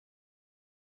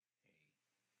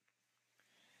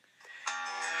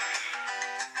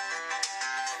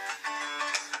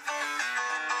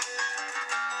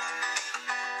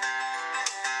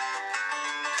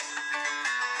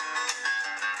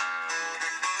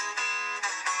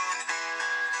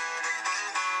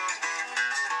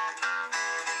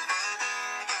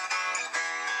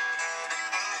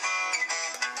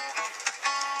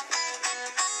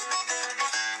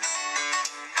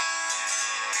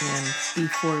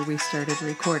before we started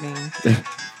recording.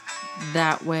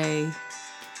 That way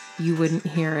you wouldn't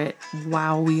hear it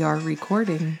while we are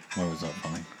recording. Why was that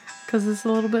funny? Because it's a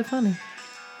little bit funny.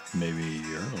 Maybe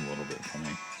you're a little bit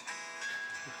funny.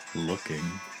 Looking.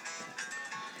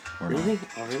 Or Really?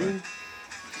 not. Already?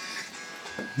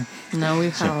 No,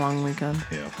 we've had a long weekend.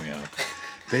 Yeah, we have.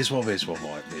 Baseball.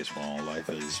 Life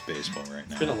is baseball right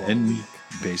now. It's been a long and week.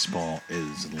 Baseball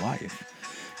is life.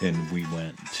 And we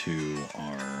went to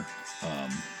our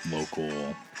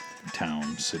local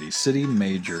town, city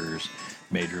majors,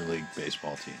 Major League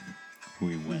Baseball team.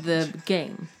 We went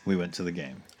to the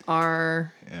game.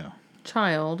 Our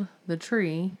child, the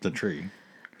tree,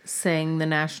 sang the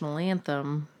national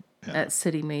anthem at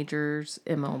City Majors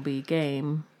MLB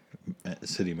game. At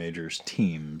City Majors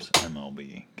team's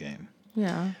MLB game.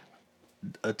 Yeah.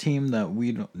 A team that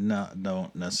we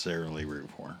don't necessarily root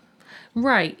for.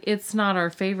 Right. It's not our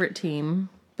favorite team,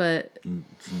 but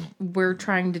we're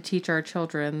trying to teach our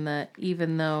children that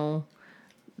even though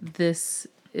this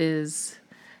is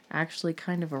actually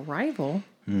kind of a rival,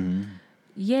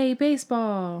 yay,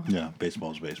 baseball. Yeah,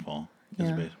 baseball's baseball.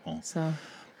 It's baseball. So,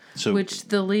 which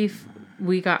the Leaf,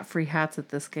 we got free hats at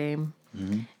this game.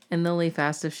 Mm-hmm. And the Leaf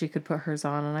asked if she could put hers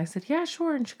on. And I said, yeah,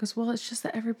 sure. And she goes, well, it's just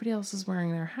that everybody else is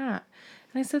wearing their hat.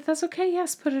 And I said, that's okay.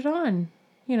 Yes, put it on.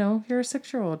 You know, you're a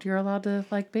 6-year-old. You're allowed to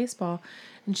like baseball.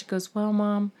 And she goes, well,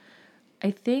 Mom,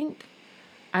 I think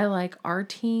I like our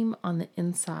team on the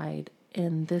inside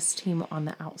and this team on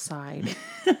the outside.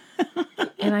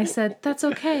 And I said, that's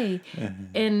okay.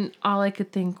 And all I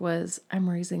could think was, I'm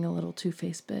raising a little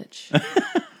two-faced bitch.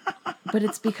 But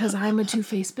it's because I'm a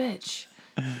two-faced bitch.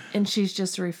 And she's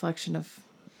just a reflection of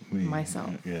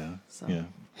myself. Yeah. So. Yeah.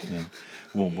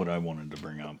 Well, what I wanted to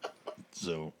bring up,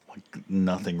 so like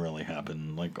nothing really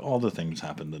happened. Like all the things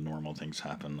happened, the normal things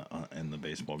happened in the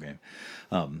baseball game,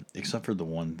 except for the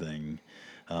one thing.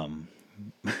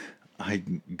 I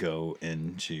go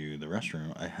into the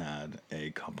restroom. I had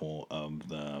a couple of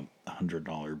the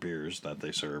 $100 beers that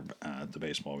they serve at the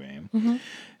baseball game,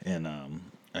 and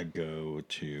I go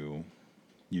to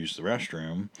use the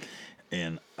restroom.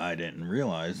 And I didn't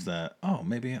realize that,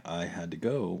 maybe I had to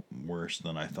go worse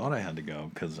than I thought I had to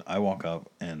go. Because I walk up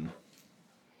and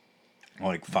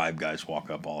like 5 guys walk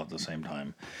up all at the same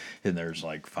time. And there's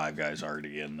like 5 guys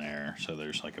already in there. So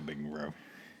there's like a big row.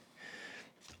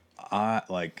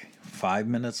 5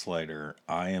 minutes later,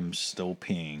 I am still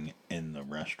peeing and the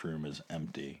restroom is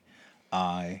empty.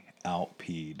 I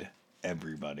out-peed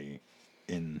everybody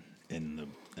in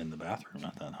the bathroom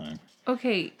at that time.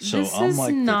 Okay, so this I'm is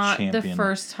like not the champion.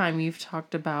 first time you've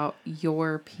talked about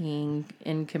your peeing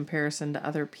in comparison to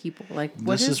other people. Like,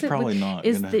 what this is it? probably not.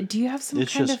 Do you have some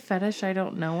kind of fetish I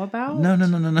don't know about? No.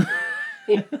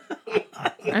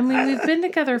 I mean, we've been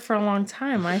together for a long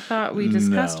time. I thought we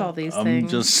discussed all these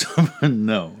things.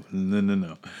 No.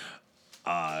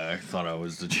 I thought I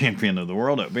was the champion of the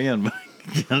world at being, but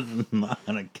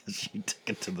I guess she took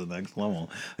it to the next level.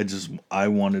 I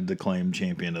wanted to claim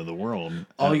champion of the world.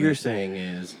 All you're saying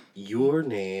is your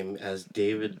name as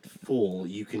David Fool,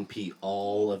 you can pee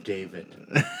all of David.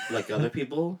 Like other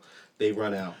people, they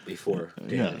run out before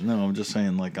David. Yeah, no, I'm just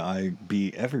saying, like, I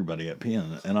beat everybody at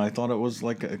peeing, and I thought it was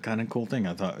like a kind of cool thing.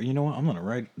 I thought, you know what, I'm going to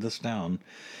write this down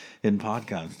and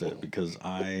podcast it because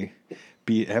I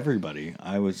beat everybody.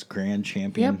 I was grand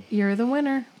champion. Yep, you're the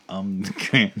winner.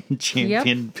 Grand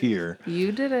champion peer.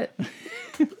 You did it.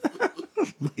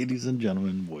 Ladies and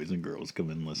gentlemen, boys and girls, come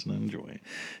in, listen, and enjoy.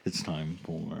 It's time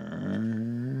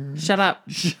for... Shut up.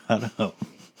 Shut up.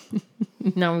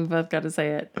 Now we both got to say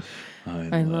it.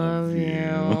 I love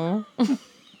you.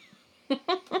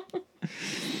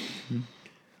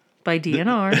 By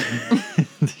DNR.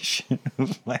 The show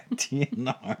by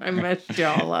DNR. I messed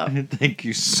y'all up. Thank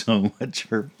you so much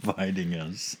for fighting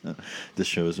us. The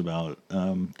show is about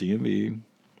DMV.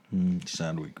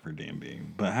 Sad week for DMV.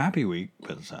 But happy week,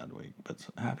 but sad week, but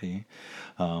happy.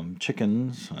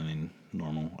 Chickens, I mean,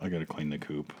 normal. I got to clean the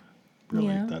coop.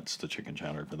 Really, that's the chicken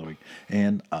chatter for the week.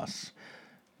 And us.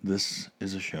 This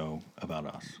is a show about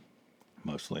us.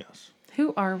 Mostly us.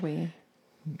 Who are we?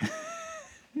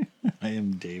 I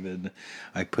am David.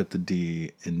 I put the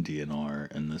D in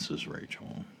DNR, and this is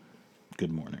Rachel.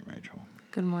 Good morning, Rachel.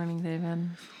 Good morning, David.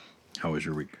 How was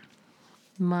your week?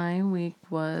 My week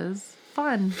was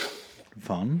fun.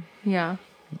 Fun? Yeah.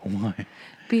 Why?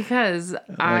 Because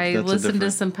I listened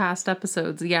to some past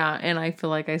episodes, and I feel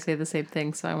like I say the same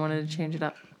thing, so I wanted to change it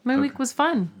up. My week was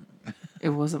fun. It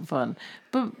wasn't fun.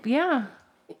 But, yeah.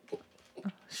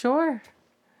 Sure.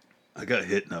 I got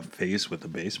hit in the face with a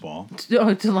baseball.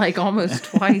 To like almost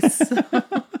twice.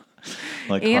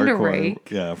 like And a hardcore, rake.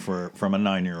 yeah, from a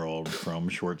 9-year-old from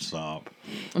shortstop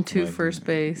To like, first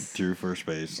base. through first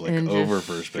base, like And over just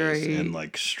first base, straight- and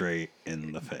like straight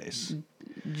in the face.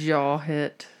 Jaw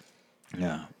hit.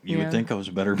 Yeah, you Yeah. would think I was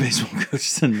a better baseball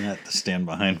coach than that to stand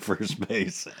behind first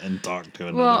base and talk to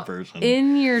another Well, person.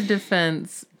 in your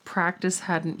defense, practice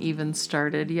hadn't even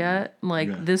started yet. Like,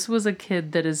 Yeah. this was a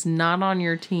kid that is not on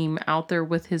your team out there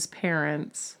with his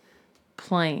parents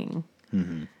playing.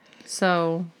 Mm-hmm.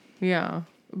 So, yeah.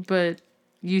 But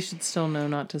you should still know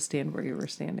not to stand where you were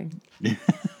standing.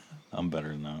 I'm better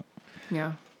than that.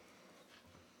 Yeah.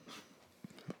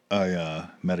 I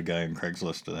met a guy on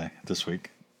Craigslist this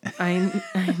week. I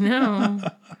know.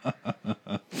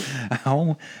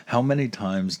 How many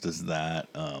times does that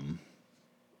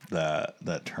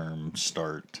that term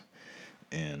start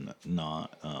in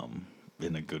not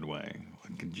in a good way?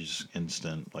 Like just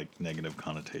instant like negative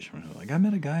connotation. Like I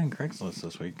met a guy on Craigslist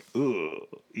this week. Ugh.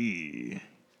 It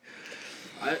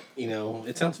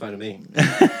sounds fine to me.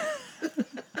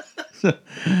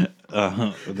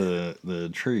 The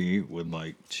tree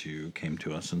came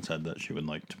to us and said that she would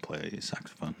like to play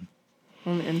saxophone.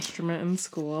 An instrument in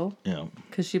school. Yeah.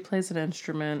 Because she plays an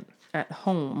instrument at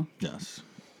home. Yes.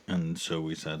 And so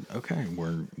we said, okay,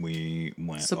 we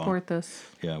went Support this.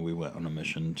 Yeah, we went on a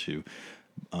mission to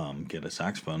get a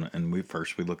saxophone, and we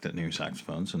looked at new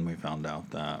saxophones, and we found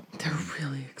out that They're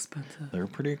really expensive. they're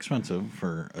pretty expensive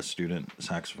for a student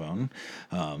saxophone.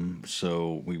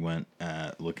 So we went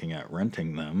at looking at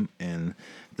renting them, and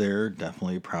they're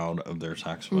definitely proud of their It's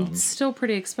saxophones. still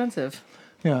pretty expensive.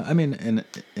 Yeah, I mean, and I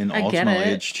get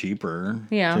ultimately it. it's cheaper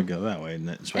Yeah. to go that way. And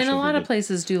especially And a if lot you're of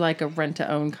places do like a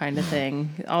rent-to-own kind of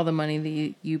thing. All the money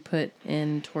that you put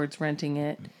in towards renting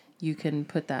it, you can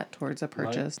put that towards a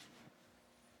purchase.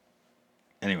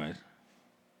 Anyways.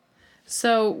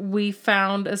 So we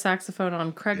found a saxophone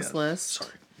on Craigslist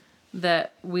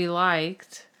that we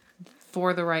liked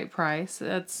for the right price.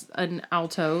 It's an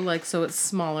alto, so it's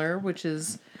smaller, which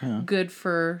is good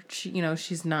for,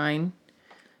 she's 9.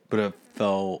 But it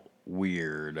felt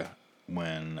weird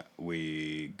when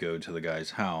we go to the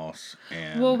guy's house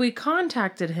and... Well, we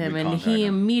contacted him, and he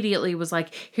immediately was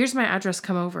like, here's my address,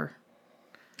 come over.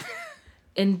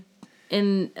 and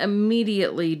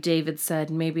immediately David said,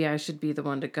 maybe I should be the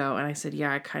one to go. And I said,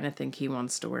 yeah, I kind of think he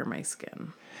wants to wear my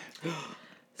skin.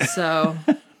 So...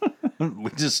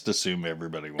 we just assume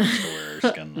everybody wants to wear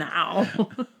our skin. Now.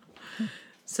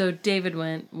 So David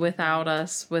went without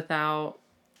us, without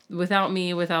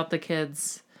me, without the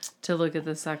kids, to look at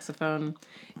the saxophone,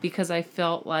 because I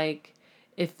felt like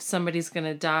if somebody's going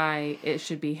to die, it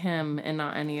should be him and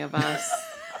not any of us.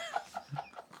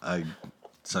 I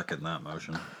second that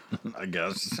motion, I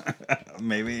guess.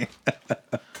 Maybe.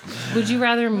 Would you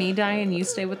rather me die and you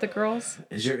stay with the girls?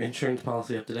 Is your insurance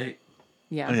policy up to date?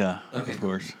 Yeah. Yeah, Okay. of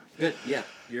course. Good. Yeah,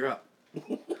 you're up.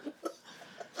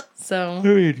 So... I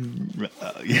mean,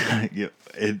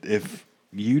 if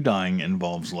you dying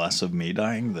involves less of me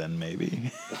dying, then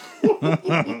maybe.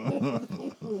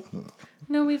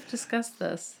 No, we've discussed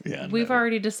this. Yeah, We've no.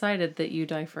 already decided that you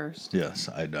die first. Yes,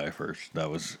 I die first. That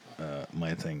was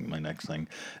my next thing.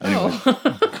 Anyway,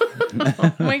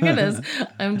 Oh my goodness.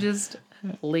 I'm just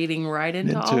leading right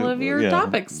into all of your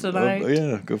topics tonight.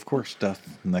 Yeah, of course,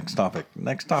 death. Next topic,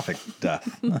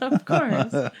 death. Of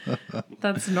course.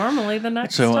 That's normally the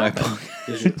next So topic.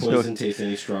 Does your poison taste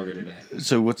any stronger today?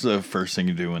 So what's the first thing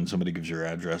you do when somebody gives your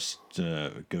address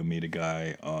to go meet a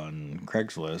guy on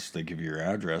Craigslist? They give you your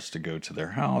address to go to their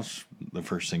house. The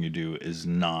first thing you do is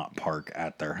not park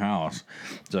at their house.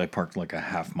 So I parked like a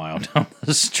half mile down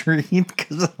the street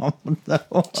because I don't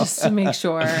know. Just to make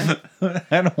sure.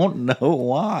 I don't know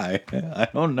why. I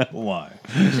don't know why.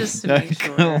 Just to make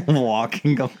sure.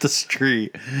 Walking up the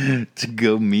street to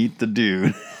go meet the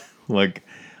dude. Like,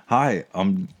 hi,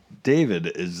 I'm David.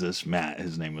 Is this Matt?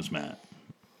 His name was Matt.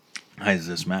 Hi, is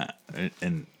this Matt?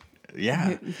 And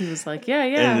yeah. He was like, yeah.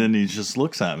 And then he just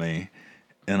looks at me.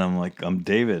 And I'm like, I'm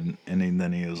David. And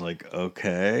then he was like,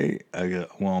 okay. I go,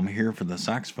 well, I'm here for the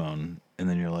saxophone. And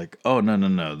then you're like, oh,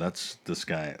 no. That's this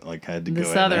guy. Like, I had to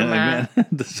This go other Matt.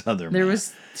 This other Matt. There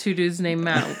was 2 dudes named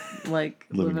Matt, living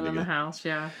in the together. house,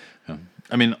 yeah.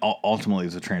 I mean, ultimately,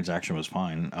 the transaction was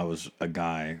fine. I was a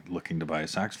guy looking to buy a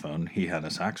saxophone. He had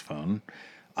a saxophone.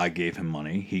 I gave him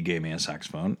money. He gave me a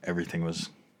saxophone. Everything was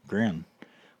grand.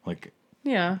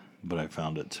 Yeah. But I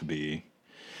found it to be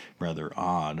rather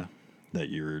odd that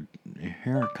you're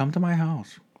here. Come to my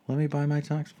house. Let me buy my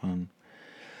saxophone.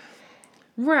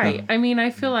 Right. I mean, I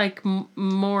feel like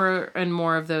more and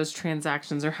more of those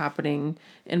transactions are happening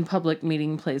in public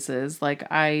meeting places. Like,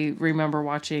 I remember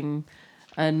watching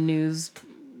a news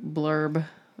blurb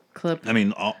clip. I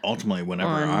mean, ultimately, whenever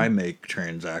On- I make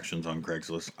transactions on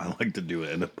Craigslist, I like to do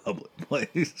it in a public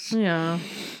place. Yeah.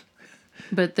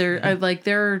 But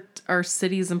there are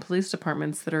cities and police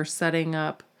departments that are setting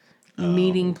up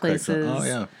meeting places. Oh,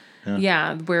 yeah.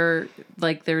 Yeah, where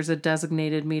like there's a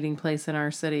designated meeting place in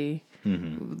our city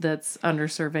that's under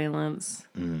surveillance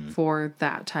for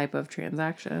that type of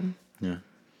transaction. Yeah.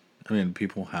 I mean,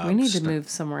 people have... We need to move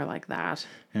somewhere like that.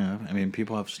 Yeah, I mean,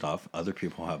 people have stuff. Other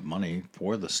people have money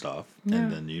for the stuff. Yeah.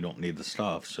 And then you don't need the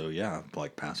stuff. So, yeah,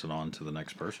 like, pass it on to the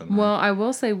next person. Well, right? I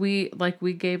will say we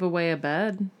gave away a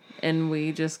bed and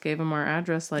we just gave them our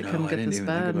address, like, come I get didn't this even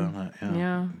bed. think about that.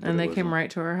 Yeah. But And it they was came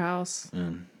right to our house.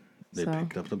 And they So.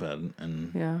 picked up the bed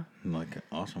and... Yeah. Like,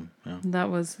 awesome. Yeah. That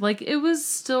was, like, it was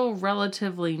still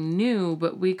relatively new,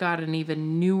 but we got an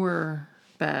even newer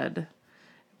bed,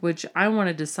 which I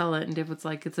wanted to sell it, and David's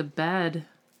like, it's a bed.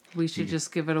 We should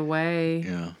just give it away.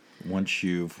 Yeah. Once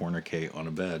you fornicate on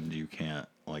a bed, you can't,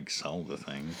 like, sell the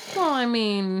thing. Well, I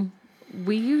mean,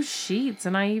 we use sheets,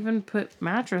 and I even put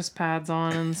mattress pads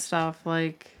on and stuff.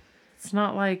 Like, it's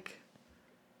not like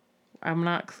I'm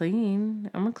not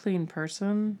clean. I'm a clean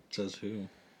person. Says who?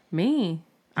 Me.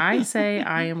 I say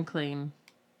I am clean.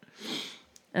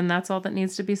 And that's all that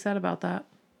needs to be said about that.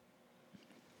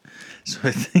 So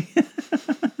I think...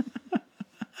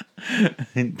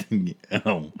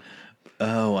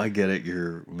 Oh, I get it.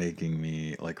 You're making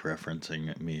me, like,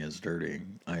 referencing me as dirty.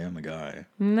 I am a guy.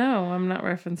 No, I'm not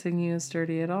referencing you as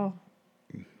dirty at all.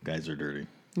 Guys are dirty.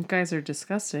 You guys are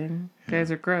disgusting.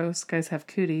 Guys are gross. Guys have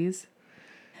cooties.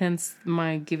 Hence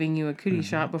my giving you a cootie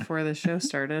shot before the show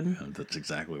started. That's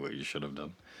exactly what you should have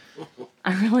done.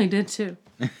 I really did too.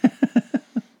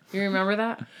 You remember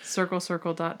that? Circle,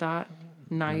 circle, dot, dot.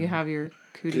 Now you have your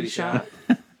cootie shot.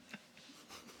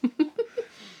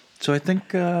 So I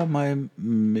think my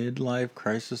midlife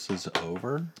crisis is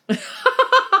over.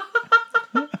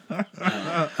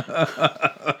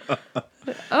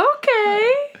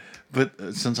 Okay.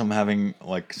 But since I'm having,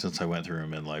 like, since I went through a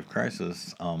midlife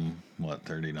crisis,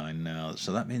 39 now.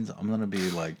 So that means I'm going to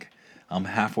be, like, I'm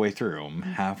halfway through.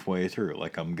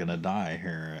 Like, I'm going to die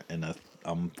here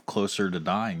I'm closer to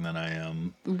dying than I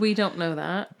am. We don't know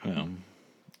that.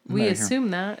 We Here.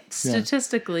 assume that.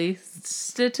 Statistically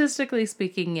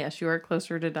speaking, yes, you are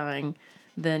closer to dying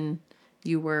than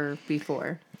you were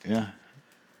before. Yeah.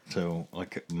 So,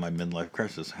 like, my midlife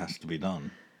crisis has to be done.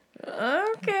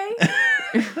 Okay.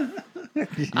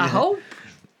 I hope.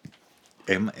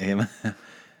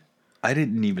 I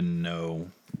didn't even know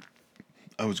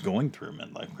I was going through a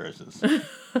midlife crisis.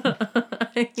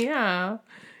 Yeah.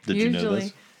 Did you know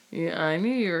this? Yeah, I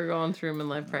knew you were going through a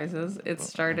midlife crisis. It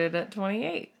started at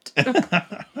 28.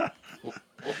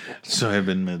 So I've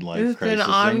been midlife It's crisis. been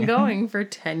ongoing for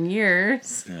 10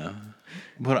 years. Yeah.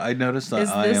 But I noticed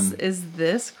that Is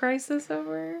this crisis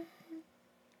over?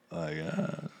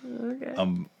 Yeah. Okay.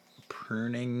 I'm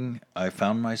pruning. I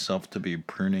found myself to be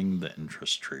pruning the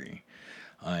interest tree.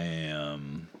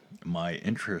 My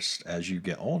interest, as you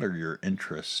get older, your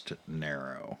interest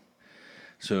narrow.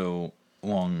 So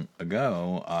long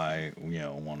ago, I,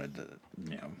 wanted to,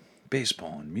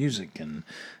 baseball and music and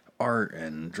art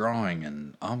and drawing,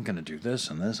 and I'm going to do this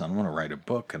and this. I'm going to write a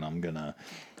book, and I'm going to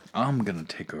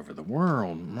take over the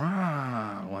world.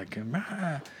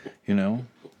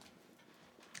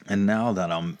 And now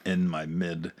that I'm in my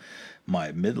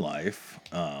midlife,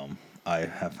 I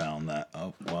have found that,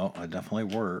 I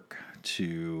definitely work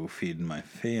to feed my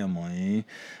family,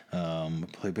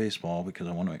 play baseball because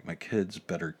I want to make my kids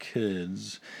better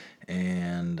kids,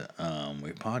 and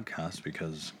we podcast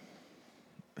because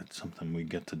it's something we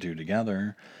get to do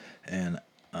together, and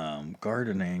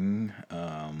gardening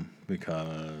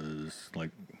because,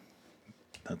 like,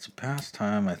 that's a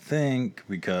pastime, I think,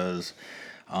 because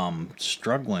I'm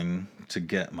struggling to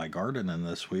get my garden in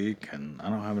this week, and I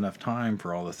don't have enough time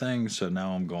for all the things, so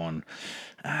now I'm going,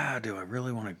 do I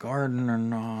really want to garden or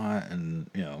not? And,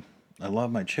 I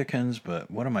love my chickens, but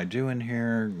what am I doing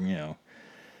here?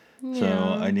 So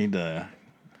I need to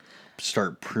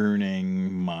start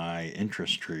pruning my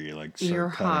interest tree, like your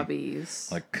hobbies.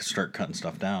 Like, start cutting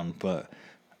stuff down, but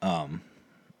I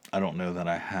don't know that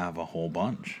I have a whole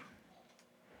bunch.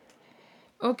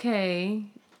 Okay.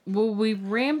 Well, we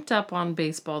ramped up on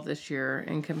baseball this year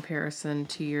in comparison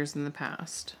to years in the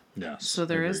past. Yes. So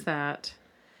there is that.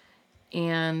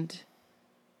 And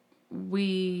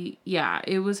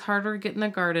it was harder getting the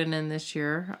garden in this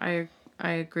year. I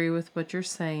agree with what you're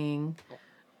saying.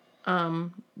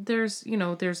 There's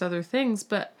other things,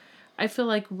 but I feel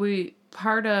like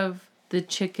part of the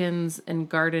chickens and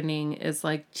gardening is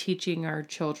like teaching our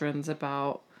children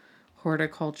about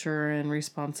horticulture and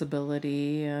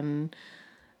responsibility and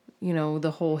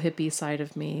the whole hippie side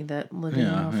of me that living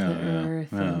off the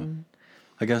earth and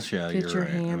I guess, get you're your right.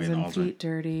 hands and also, feet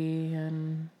dirty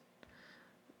and,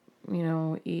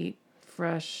 eat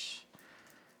fresh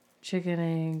chicken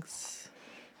eggs.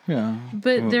 Yeah.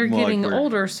 But they're Well, getting we're-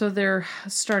 older, so they're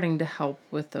starting to help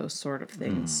with those sort of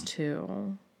things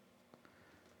too.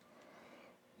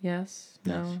 Yes?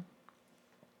 No? Yes.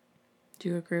 Do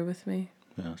you agree with me?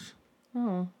 Yes.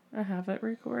 Oh, I have it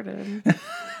recorded.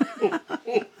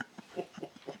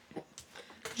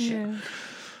 Yeah.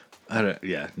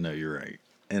 No, you're right.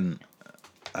 And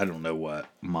I don't know what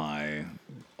my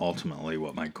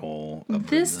goal of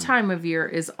This time of year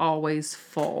is always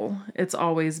full. It's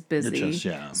always busy.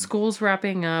 School's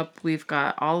wrapping up. We've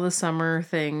got all the summer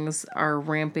things are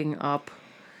ramping up,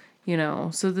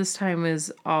 so this time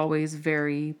is always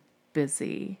very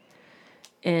busy.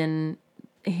 And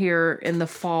here in the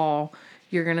fall,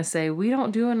 you're going to say, we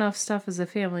don't do enough stuff as a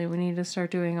family. We need to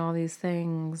start doing all these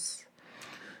things.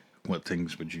 What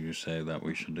things would you say that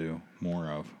we should do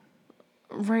more of?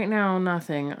 Right now,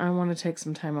 nothing. I want to take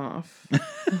some time off.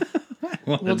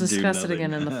 We'll discuss it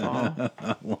again in the fall.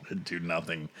 I want to do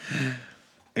nothing.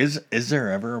 Is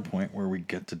there ever a point where we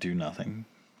get to do nothing?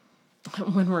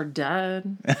 When we're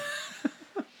dead.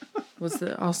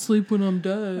 I'll sleep when I'm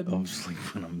dead. I'll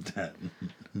sleep when I'm dead.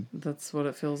 That's what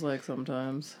it feels like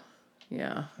sometimes.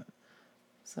 Yeah.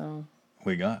 So.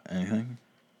 We got anything?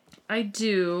 I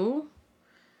do.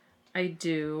 I'll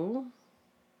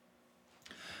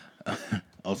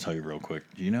tell you real quick.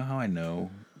 Do you know how I know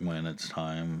when it's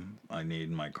time I need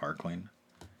my car cleaned?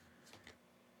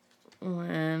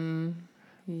 When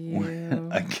you...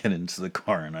 I get into the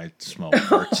car and I smell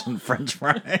farts and French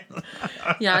fries.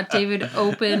 Yeah, David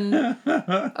opened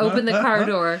the car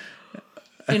door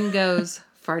and goes,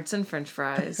 farts and French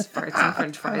fries, farts and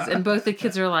French fries. And both the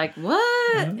kids are like,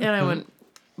 what? And I went,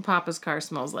 Papa's car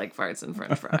smells like farts and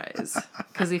French fries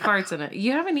because he farts in it.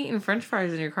 You haven't eaten French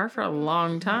fries in your car for a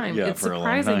long time. Yeah, it's for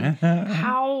surprising a long time.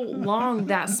 how long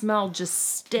that smell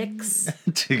just sticks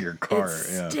to your car.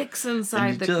 It sticks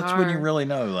inside the that's car. when you really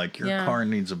know, like, your car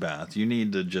needs a bath. You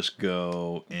need to just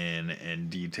go in and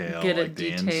detail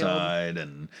the inside,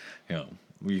 and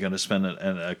you got to spend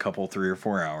a couple 3 or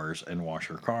 4 hours and wash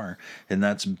your car, and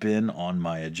that's been on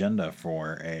my agenda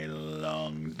for a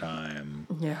long time.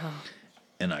 Yeah.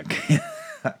 And I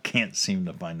can't seem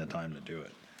to find the time to do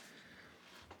it.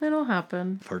 It'll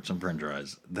happen. Farts and French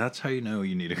fries. That's how you know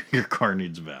your car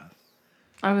needs a bath.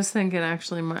 I was thinking,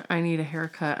 actually, I need a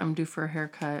haircut. I'm due for a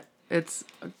haircut. It's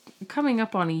coming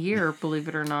up on a year, believe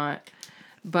it or not.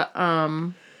 But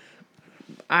I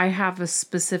have a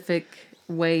specific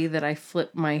way that I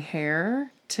flip my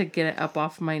hair to get it up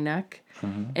off my neck.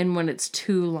 Mm-hmm. And when it's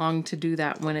too long to do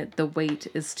that, when the weight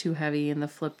is too heavy and the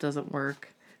flip doesn't work,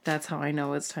 that's how I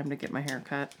know it's time to get my hair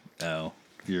cut. Oh,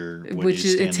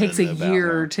 it takes a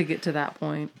year to get to that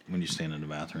point. When you stand in the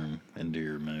bathroom and do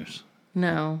your mousse.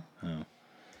 No. Oh.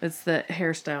 It's the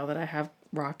hairstyle that I have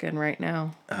rocking right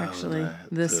now, actually.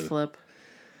 This flip.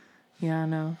 Yeah,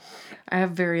 no. I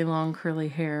have very long curly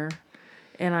hair,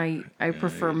 and I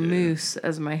prefer mousse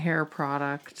as my hair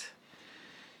product,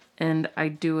 and I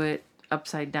do it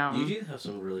upside down. You do have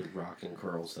some really rocking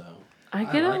curls, though. I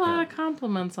get a lot of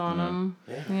compliments on them.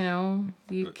 Yeah.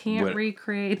 You can't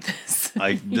recreate this.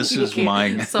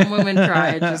 Some women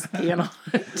try, I just cannot.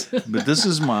 But this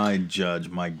is my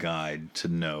guide to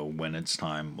know when it's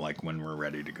time, like when we're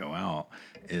ready to go out,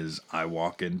 is I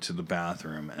walk into the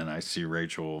bathroom and I see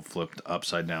Rachel flipped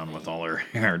upside down with all her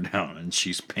hair down, and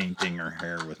she's painting her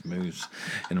hair with mousse.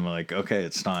 And I'm like, okay,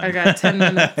 it's time. I got 10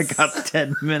 minutes. I got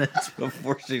 10 minutes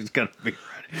before she's going to be ready.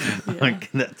 Yeah.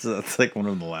 Like that's like one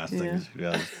of the last things she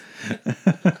does.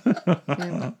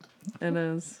 Yeah, it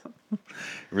is.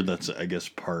 Or that's, I guess,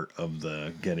 part of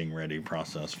the getting ready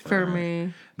process for her.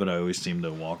 Me. But I always seem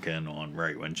to walk in on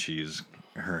right when she's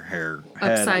her hair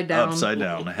upside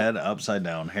down, head upside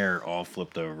down, hair all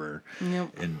flipped over,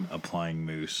 yep, and applying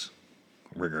mousse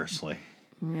rigorously.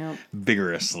 Yep.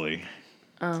 Vigorously.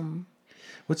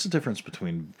 What's the difference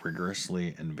between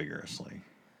rigorously and vigorously?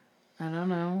 I don't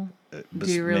know.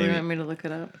 Do you really want me to look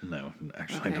it up? No,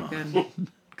 actually not. Good.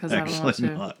 Because I don't want to. Actually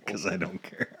not, because I don't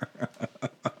care.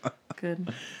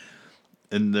 Good.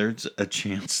 And there's a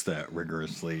chance that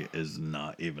rigorously is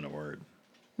not even a word.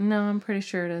 No, I'm pretty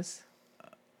sure it is.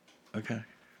 Okay.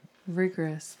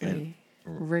 Rigorously.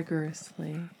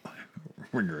 Rigorously,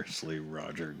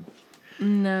 Roger.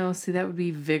 No, see, that would be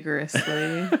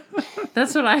vigorously.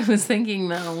 That's what I was thinking,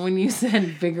 though, when you said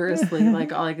vigorously.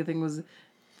 Like, all I could think was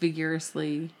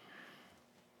vigorously,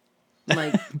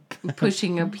 like,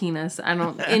 pushing a penis. I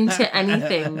don't into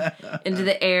anything, into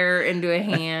the air, into a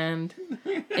hand,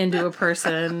 into a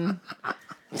person,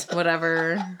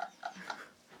 whatever.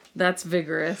 That's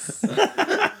vigorous.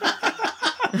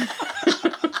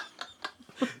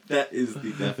 That is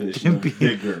the definition of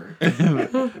vigor.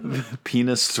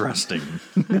 Penis thrusting.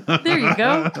 There you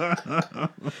go.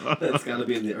 That's got to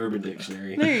be in the Urban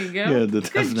Dictionary. There you go. Yeah, the Good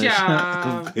definition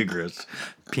job. of vigorous.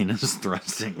 Penis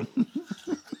thrusting.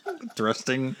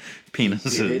 Thrusting Did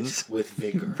penises it with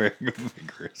vigor. very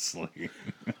vigorously.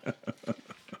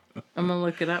 I'm gonna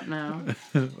look it up now.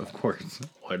 Of course.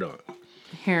 Why not?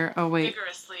 Here. Oh wait.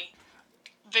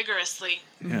 Vigorously.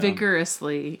 Yeah.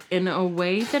 Vigorously, in a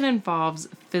way that involves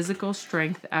physical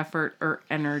strength, effort, or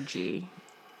energy.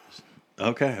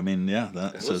 Okay, I mean, yeah,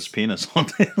 that says penis all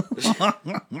day long.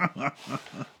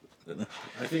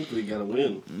 I think we got to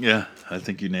win. Yeah, I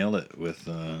think you nailed it with...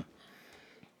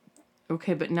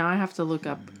 Okay, but now I have to look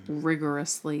up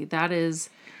rigorously. That is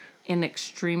an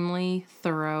extremely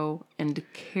thorough and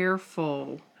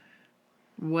careful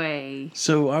way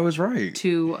So I was right.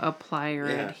 to apply or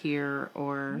Yeah. adhere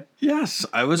or Yes,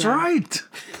 I was Yeah. right.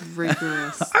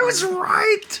 rigorous. I was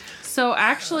right. So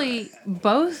actually,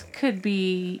 both could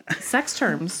be sex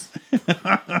terms.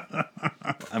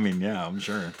 I mean, yeah, I'm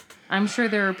sure. I'm sure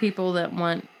there are people that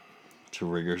want To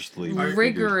rigorously... Are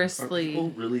rigorously.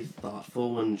 people really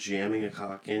thoughtful when jamming a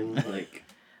cock in? Like,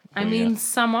 I Oh, mean, yeah.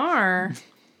 some are.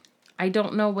 I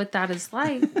don't know what that is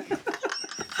like.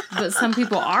 But some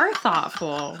people are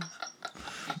thoughtful.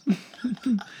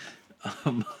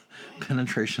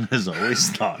 Penetration is always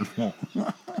thoughtful.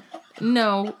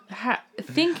 No,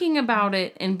 thinking about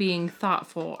it and being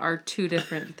thoughtful are two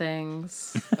different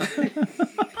things.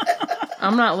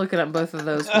 I'm not looking up both of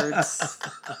those words.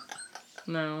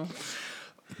 No.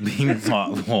 Being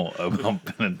thoughtful about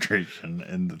penetration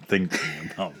and thinking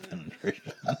about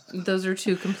penetration. Those are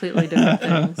two completely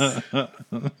different things.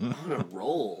 on a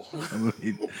roll.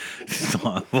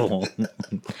 Thoughtful.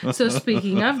 So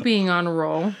speaking of being on a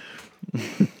roll,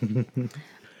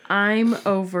 I'm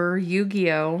over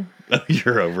Yu-Gi-Oh!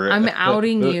 You're over it. I'm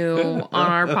outing you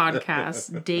on our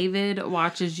podcast. David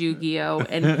watches Yu-Gi-Oh!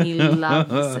 And he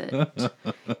loves it.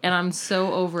 And I'm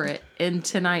so over it. And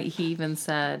tonight he even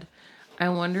said, I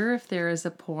wonder if there is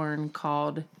a porn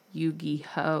called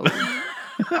Yu-Gi-Oh!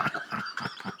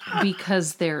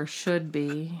 Because there should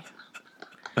be.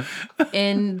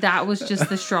 And that was just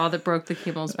the straw that broke the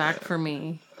camel's back for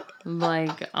me.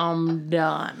 Like, I'm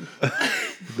done.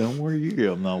 Don't worry,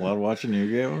 Yu-Gi-Oh! I'm not allowed watching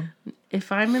Yu-Gi-Oh!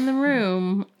 If I'm in the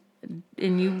room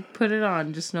and you put it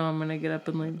on, just know I'm going to get up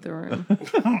and leave the room.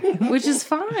 Which is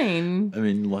fine. I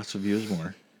mean, less of you is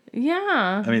more.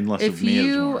 Yeah. I mean, less if of me is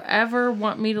you more. ever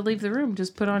want me to leave the room,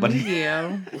 just put on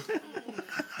Yu-Gi-Oh!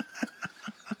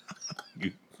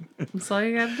 That's all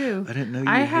you gotta do. I didn't know you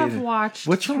I have hated- watched.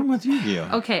 What's wrong with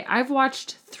Yu-Gi-Oh? Okay, I've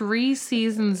watched 3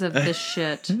 seasons of this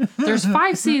shit. There's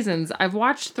 5 seasons. I've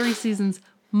watched 3 seasons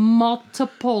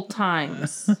multiple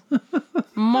times.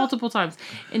 Multiple times.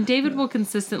 And David will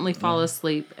consistently fall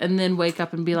asleep and then wake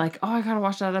up and be like, oh, I gotta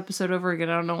watch that episode over again.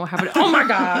 I don't know what happened. Oh my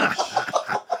gosh!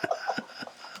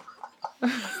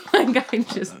 Like,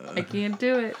 I can't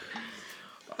do it.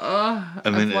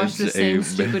 I've watched the same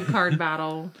stupid card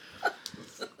battle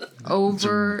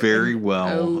over very and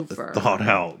well over. thought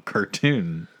out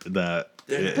cartoon that.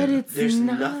 But it's There's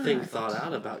not. nothing thought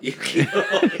out about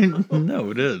Yu-Gi-Oh!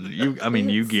 No, it is.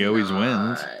 Yu-Gi always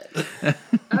wins.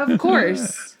 Of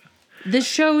course. The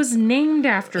show's named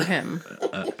after him.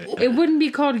 It wouldn't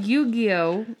be called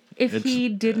Yu-Gi-Oh! If he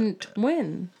didn't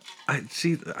win. I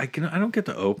don't get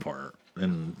the O part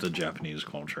in the Japanese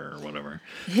culture or whatever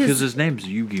because his name's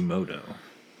Yugi Moto.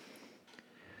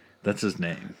 That's his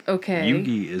name. Okay.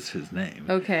 Yugi is his name.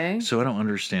 Okay. So I don't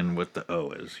understand what the O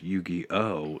is.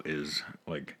 Yu-Gi-Oh is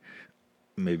like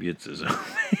maybe it's his own.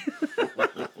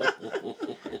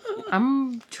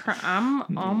 I'm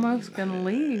almost gonna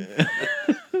leave.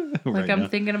 Like, I'm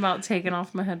thinking about taking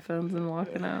off my headphones and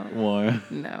walking out. Why?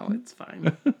 No, it's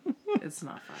fine. It's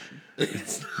not fine.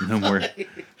 No more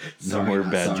Sorry,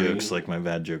 bad sorry. jokes like my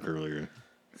bad joke earlier.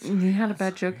 You had a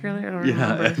bad joke earlier? I don't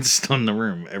Yeah, remember. I stunned the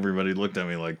room. Everybody looked at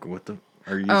me like, "What the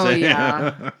are you Oh, saying?"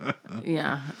 yeah.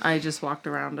 Yeah, I just walked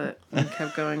around it and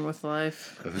kept going with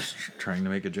life. I was trying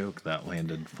to make a joke that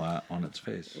landed flat on its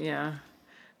face. Yeah.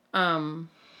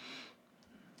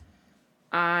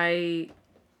 I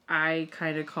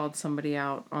kind of called somebody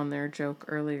out on their joke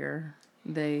earlier.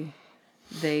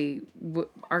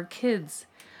 Our kids,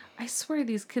 I swear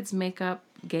these kids make up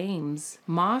games.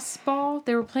 Moss ball?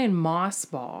 They were playing moss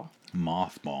ball.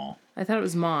 Mothball. I thought it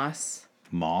was moss.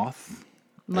 Moth?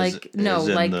 Like as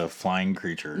in like the flying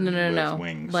creature no,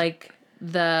 wings. like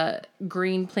the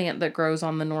green plant that grows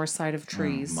on the north side of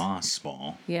trees. Moss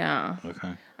ball. Yeah.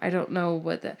 Okay. I don't know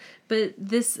what that, but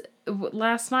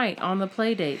last night on the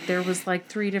play date, there was like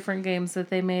 3 different games that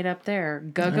they made up there.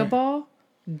 Gugga Ball,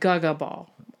 Gugga Ball.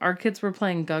 Our kids were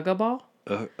playing Gugga Ball.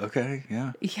 Okay,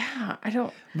 yeah. Yeah, I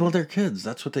don't. Well, they're kids.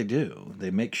 That's what they do.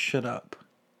 They make shit up.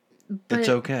 But It's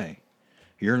okay.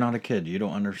 You're not a kid. You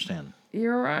don't understand.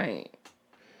 You're right.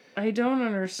 I don't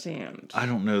understand. I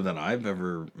don't know that I've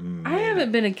ever I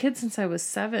haven't been a kid since I was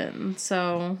 7,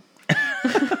 so.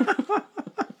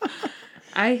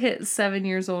 I hit 7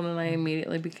 years old and I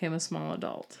immediately became a small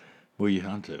adult. Well, you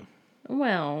had to.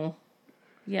 Well,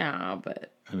 yeah,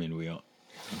 but. I mean, we all.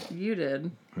 You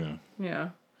did. Yeah. Yeah.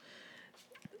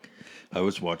 I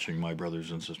was watching My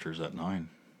Brothers and Sisters at 9.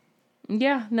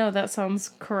 Yeah, no, that sounds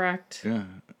correct. Yeah.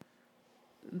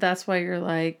 That's why you're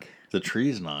like. The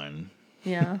tree's 9.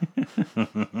 Yeah.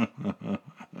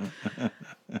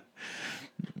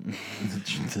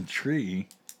 The tree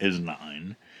is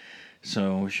 9.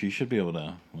 So she should be able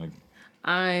to, like.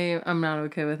 I'm not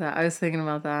okay with that. I was thinking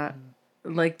about that.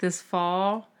 Like this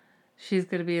fall, she's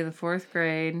going to be in the 4th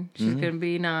grade. She's going to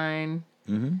be 9.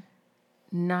 Mm-hmm.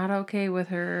 Not okay with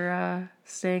her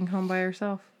staying home by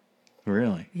herself.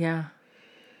 Really? Yeah.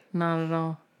 Not at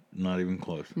all. Not even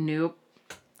close. Nope.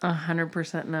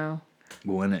 100% no.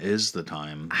 When is the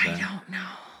time? I don't know.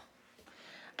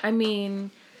 I mean,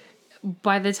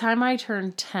 by the time I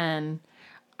turned 10,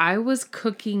 I was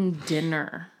cooking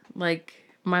dinner. Like,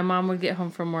 my mom would get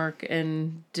home from work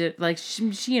and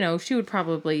she would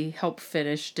probably help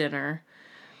finish dinner.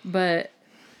 But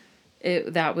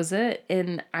that was it.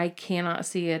 And I cannot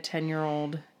see a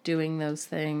 10-year-old doing those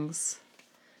things.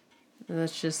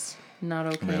 That's just not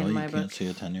okay in my book. You can't see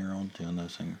a 10-year-old doing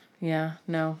those things? Yeah,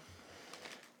 no.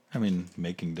 I mean,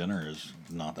 making dinner is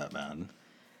not that bad.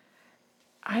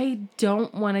 I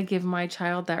don't want to give my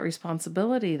child that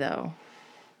responsibility, though.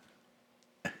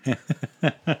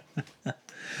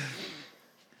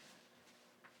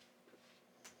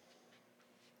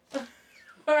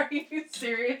 Are you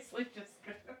seriously just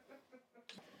gonna...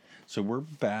 So we're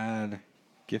bad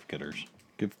gift getters.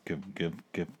 Gift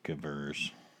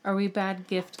givers. Are we bad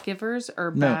gift givers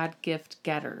or No. bad gift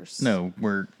getters? No,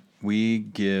 we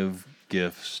give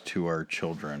gifts to our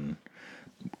children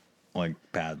like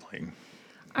badly.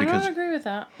 I don't agree with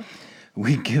that.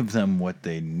 We give them what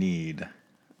they need.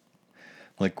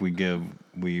 Like we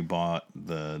bought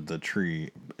the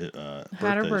tree.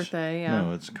 Had her birthday, yeah.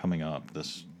 No, it's coming up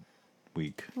this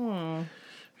week.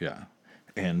 Yeah.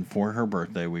 And for her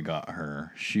birthday, we got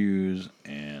her shoes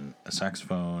and a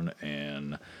saxophone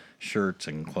and shirts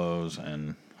and clothes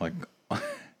and like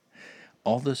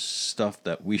all this stuff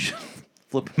that we should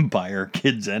flip and buy our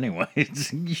kids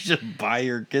anyways. You should buy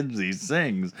your kids these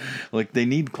things. Like they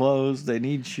need clothes, they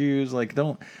need shoes. Like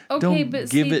don't give it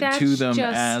to them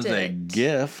as a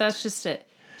gift. That's just it.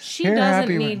 She Here,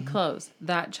 doesn't need clothes.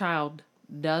 That child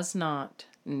does not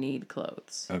need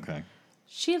clothes. Okay.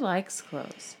 She likes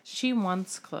clothes. She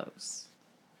wants clothes.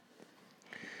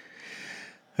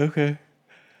 Okay.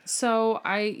 So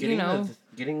getting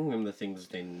them the things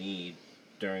they need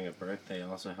during a birthday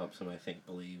also helps them, I think,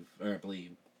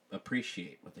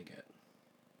 appreciate what they get.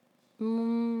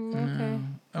 Okay.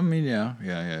 I mean, yeah.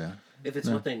 If it's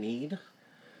what they need.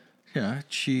 Yeah,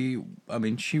 she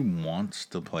wants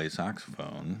to play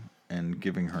saxophone, and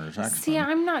giving her a saxophone. See,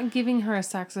 I'm not giving her a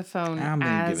saxophone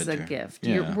as a gift.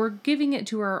 Yeah. We're giving it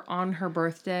to her on her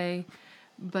birthday,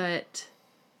 but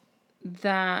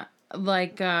that,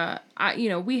 like,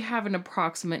 we have an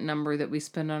approximate number that we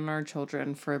spend on our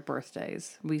children for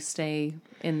birthdays. We stay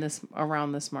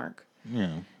around this mark.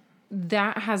 Yeah.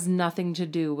 That has nothing to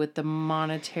do with the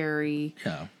monetary.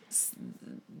 Yeah.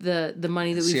 The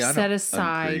money that we've set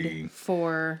aside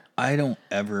for... I don't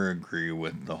ever agree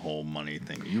with the whole money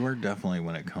thing. You are definitely,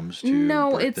 when it comes to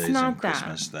birthdays it's not and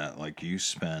Christmas, that like you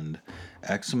spend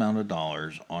X amount of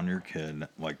dollars on your kid.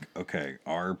 Like, okay,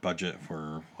 our budget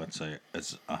for, let's say,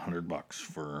 it's $100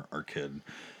 for our kid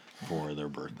for their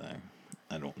birthday.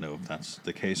 I don't know if that's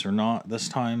the case or not this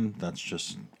time. That's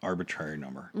just arbitrary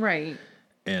number. Right.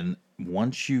 And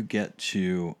once you get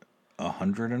to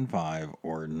 105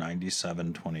 or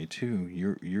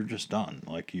 97.22, you're just done.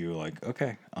 Like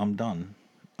okay, I'm done.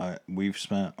 We've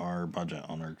spent our budget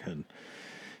on our kid.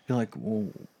 You're like, well,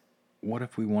 what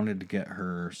if we wanted to get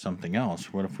her something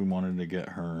else? What if we wanted to get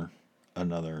her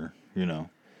another? You're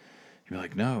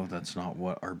like, no, that's not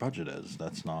what our budget is.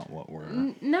 That's not what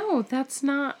we're. No, that's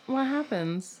not what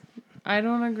happens. I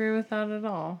don't agree with that at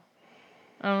all.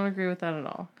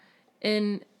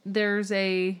 And there's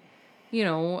a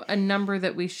a number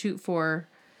that we shoot for,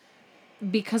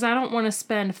 because I don't want to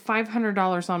spend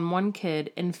 $500 on one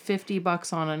kid and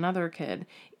 $50 on another kid,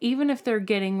 even if they're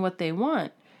getting what they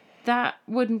want. That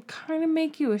would kind of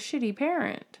make you a shitty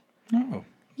parent. No.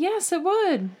 Yes, it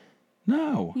would.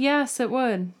 No. Yes, it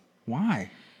would.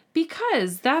 Why?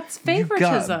 Because that's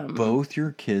favoritism. You got both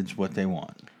your kids what they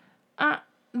want.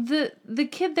 The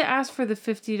kid that asked for the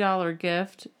 $50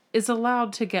 gift is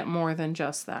allowed to get more than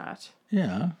just that.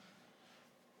 Yeah.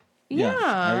 Yeah. Yes,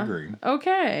 I agree.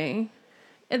 Okay.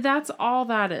 That's all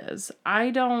that is.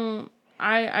 I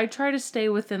try to stay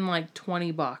within like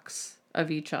 $20 of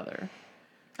each other.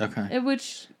 Okay.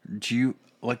 Which... Do you,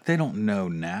 like, they don't know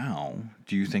now.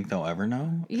 Do you think they'll ever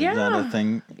know? Yeah. Is that a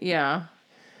thing? Yeah.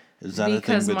 Is that a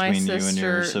thing between you and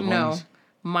your siblings? No.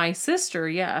 My sister,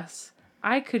 yes.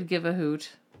 I could give a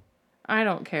hoot. I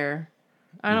don't care.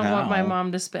 I don't want my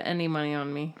mom to spend any money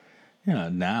on me. Yeah,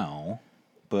 now.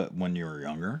 But when you were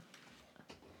younger?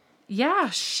 Yeah,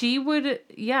 she would.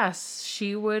 Yes,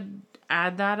 she would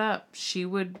add that up. She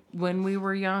would, when we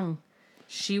were young,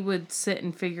 she would sit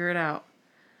and figure it out.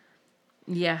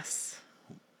 Yes.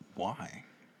 Why?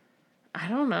 I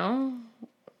don't know.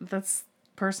 That's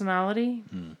personality.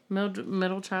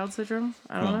 Middle child syndrome.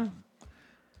 I don't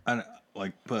know.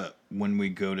 But when we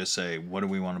go to say, what do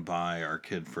we want to buy our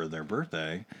kid for their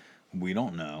birthday? We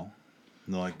don't know.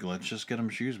 Like, let's just get them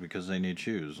shoes because they need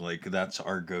shoes. Like, that's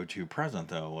our go-to present,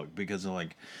 though. Like, because,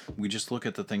 like, we just look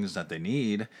at the things that they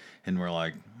need, and we're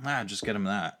like, just get them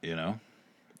that,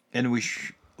 And we,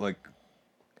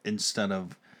 instead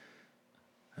of,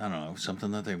 I don't know,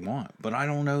 something that they want. But I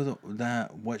don't know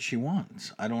that what she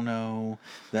wants. I don't know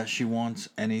that she wants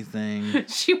anything.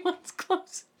 She wants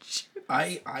clothes and shoes.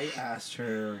 I asked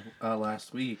her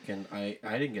last week, and I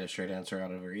didn't get a straight answer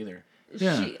out of her either.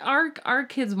 Yeah. Our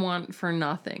kids want for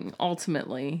nothing,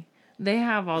 ultimately. They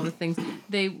have all the things.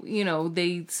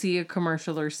 They see a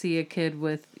commercial or see a kid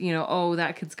with, oh,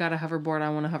 that kid's got a hoverboard, I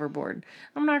want a hoverboard.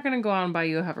 I'm not going to go out and buy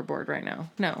you a hoverboard right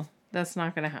now. No, that's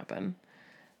not going to happen.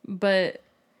 But,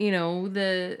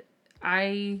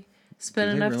 I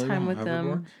spent enough time with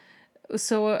them.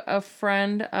 So a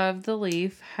friend of the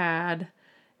Leaf had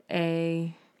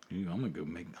a... I'm gonna go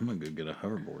get a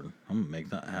hoverboard. I'm gonna make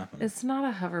that happen. It's not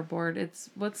a hoverboard. It's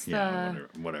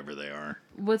whatever they are.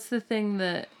 What's the thing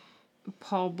that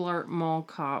Paul Blart Mall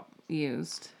Cop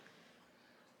used?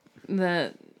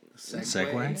 The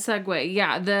Segway. Segway.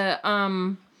 Yeah.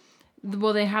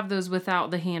 Well, they have those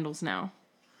without the handles now.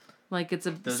 Like it's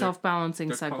a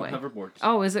self-balancing Segway. Hoverboards.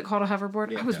 Oh, is it called a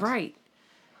hoverboard? Yeah, I was right.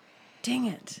 Dang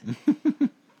it.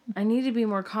 I need to be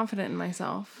more confident in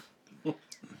myself.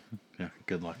 Yeah,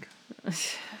 good luck.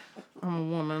 I'm a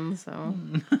woman, so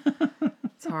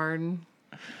it's hard.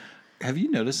 Have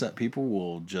you noticed that people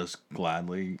will just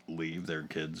gladly leave their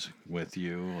kids with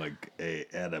you, like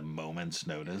at a moment's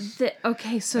notice? Do.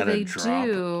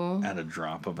 At a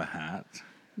drop of a hat.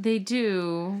 They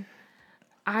do.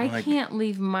 I can't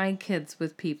leave my kids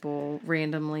with people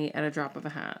randomly at a drop of a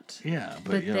hat. Yeah,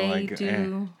 but they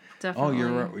do. Definitely.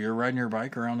 Oh, you're riding your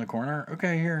bike around the corner?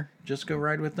 Okay, here, just go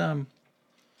ride with them.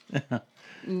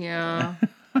 Yeah.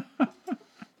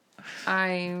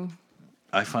 I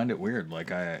find it weird. I'm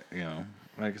gonna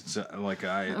have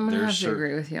to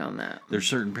agree with you on that. There's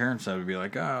certain parents that would be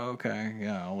like, oh, okay,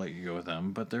 yeah, I'll let you go with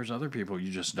them. But there's other people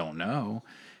you just don't know.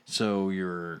 So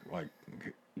you're like,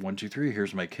 1, 2, 3,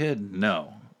 here's my kid.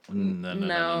 No.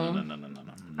 No.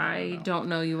 I don't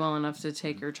know you well enough to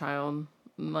take your child.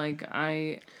 Like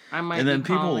I might. And then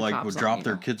people would drop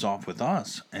their kids off with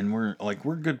us, and we're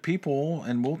good people,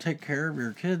 and we'll take care of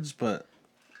your kids, but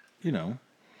you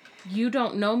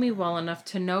don't know me well enough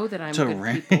to know that I'm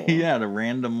good people. Yeah, to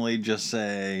randomly just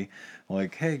say,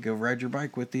 like, hey, go ride your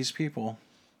bike with these people.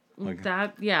 Like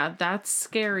that's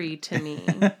scary to me.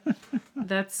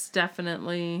 That's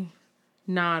definitely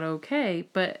not okay,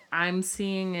 but I'm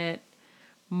seeing it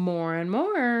more and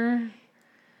more.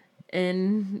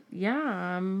 And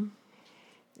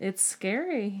it's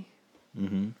scary.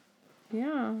 Mm-hmm.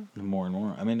 Yeah. More and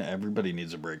more. I mean, everybody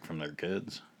needs a break from their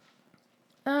kids.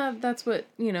 That's what,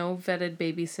 vetted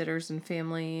babysitters and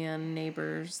family and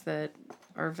neighbors that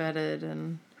are vetted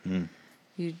and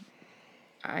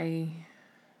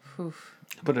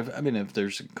But if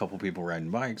there's a couple people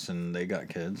riding bikes and they got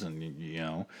kids and,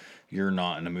 you're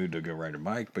not in the mood to go ride a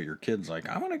bike, but your kid's like,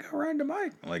 I want to go ride a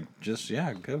bike. Like, just,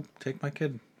 go take my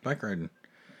kid bike riding.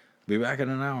 Be back in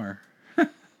an hour.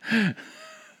 I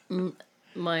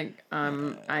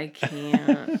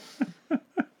can't.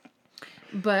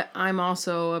 But I'm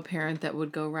also a parent that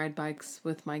would go ride bikes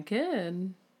with my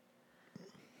kid.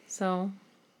 So,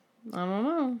 I don't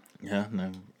know. Yeah,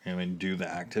 no. Do the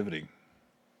activity.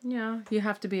 Yeah, you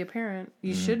have to be a parent.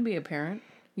 You should be a parent.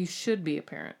 You should be a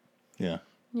parent. Yeah.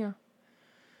 Yeah.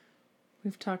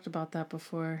 We've talked about that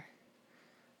before.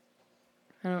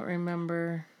 I don't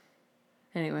remember.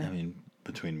 Anyway. I mean,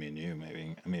 between me and you,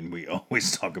 maybe. I mean, we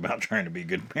always talk about trying to be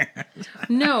good parents.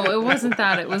 No, it wasn't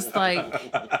that. It was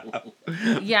like,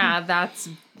 yeah, that's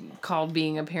called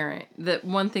being a parent.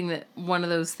 One of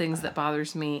those things that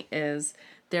bothers me is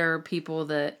there are people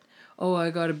that, oh, I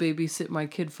got to babysit my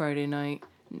kid Friday night.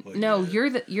 Like, no, you're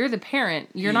the parent.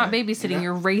 You're not babysitting.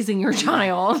 You're raising your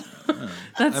child.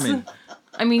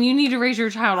 I mean, you need to raise your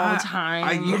child all the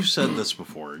time. You've said this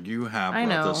before. You have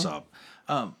brought this up.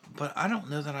 But I don't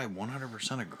know that I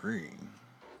 100% agree.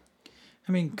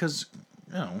 I mean, because,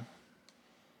 like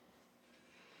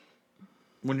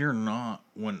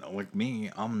me,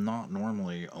 I'm not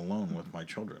normally alone with my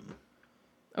children.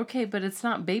 Okay, but it's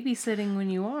not babysitting when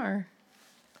you are.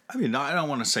 I mean, I don't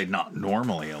want to say not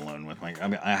normally alone with my... I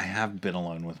mean, I have been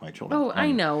alone with my children. Oh,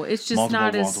 I know. It's just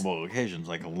multiple occasions,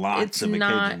 like lots of occasions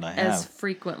I have. It's not as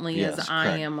frequently as I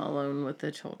correct. am alone with the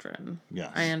children.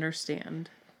 Yes. I understand.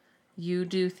 You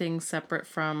do things separate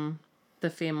from the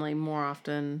family more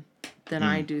often than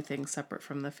I do things separate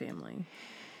from the family.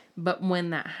 But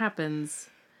when that happens,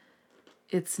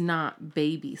 it's not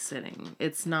babysitting.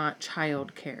 It's not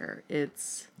childcare.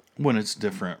 It's... When it's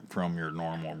different from your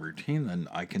normal routine, then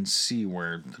I can see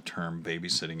where the term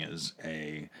babysitting is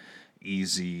a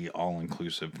easy,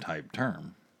 all-inclusive type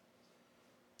term.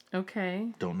 Okay.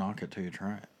 Don't knock it till you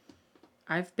try it.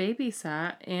 I've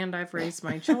babysat and I've raised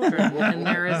my children, and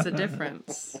there is a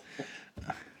difference.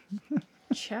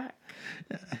 Check.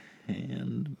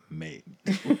 Handmade.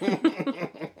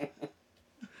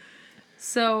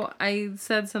 So I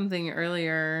said something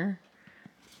earlier.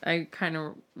 I kind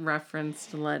of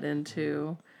led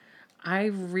into. I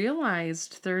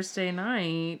realized Thursday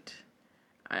night.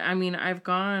 I mean, I've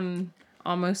gone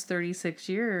almost 36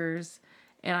 years,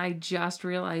 and I just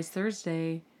realized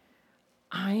Thursday,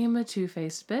 I am a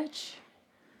two-faced bitch.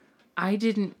 I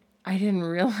didn't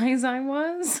realize I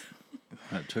was.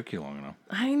 That took you long enough.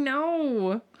 I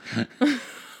know.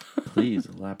 Please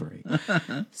elaborate.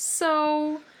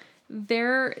 So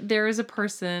there is a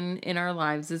person in our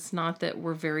lives. It's not that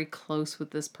we're very close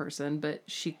with this person, but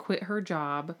she quit her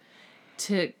job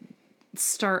to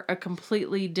start a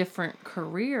completely different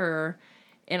career,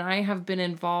 and I have been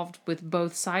involved with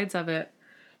both sides of it.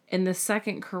 And the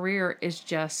second career is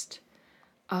just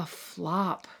a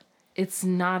flop. It's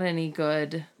not any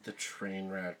good. The train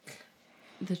wreck.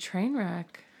 The train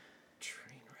wreck.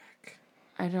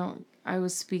 I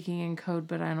was speaking in code,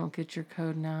 but I don't get your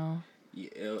code now.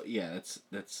 Yeah, that's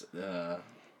how do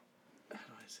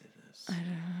I say this? I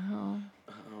don't know.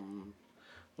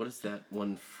 What is that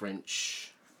one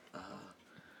French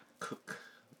cook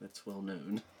that's well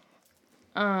known?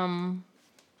 The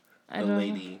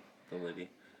lady.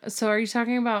 So are you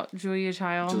talking about Julia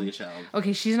Child? Julia Child.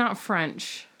 Okay, she's not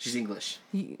French. She's English.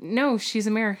 No, she's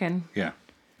American. Yeah.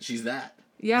 She's that.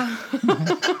 Yeah.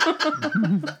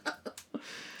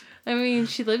 I mean,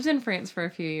 she lived in France for a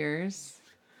few years,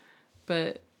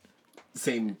 but...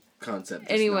 Same concept.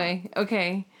 Anyway,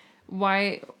 okay.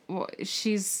 Why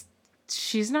she's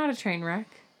not a train wreck.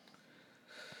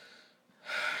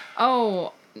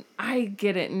 Oh, I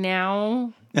get it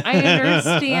now. I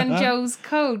understand Joe's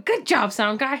code. Good job,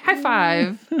 sound guy. High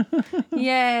five.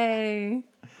 Yay.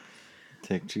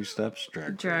 Take 2 steps,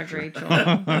 drag Rachel.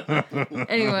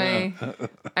 Anyway,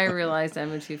 I realized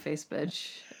I'm a two-faced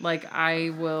bitch. Like,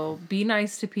 I will be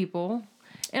nice to people.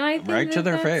 And I think right to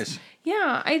their face.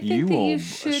 Yeah, I think that you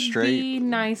should be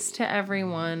nice to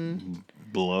everyone.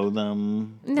 Blow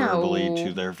them verbally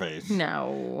to their face.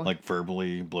 No. Like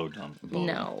verbally blow them.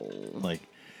 No. Like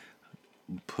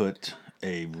put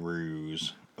a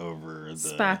ruse over the...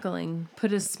 Spackling.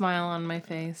 Put a smile on my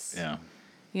face. Yeah.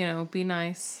 You know, be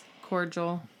nice,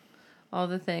 cordial, all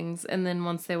the things. And then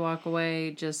once they walk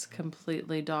away, just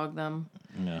completely dog them.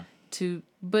 Yeah.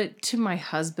 But to my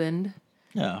husband...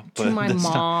 Yeah, but to my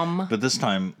mom. But this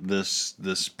time,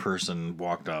 this person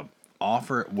walked up,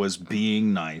 was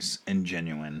being nice and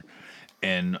genuine,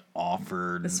 and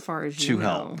offered as far as to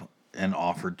help,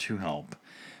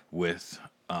 with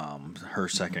her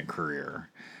second career,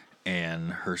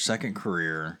 and her second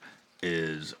career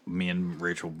is, me and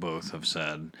Rachel both have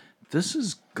said, this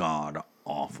is god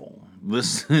awful.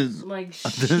 This is like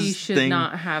she should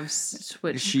not have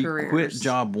switched careers. She quit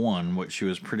job 1, which she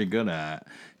was pretty good at,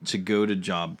 to go to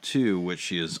job 2, which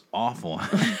she is awful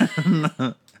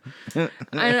at.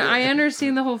 I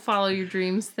understand the whole follow your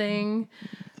dreams thing,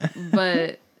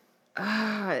 but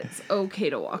it's okay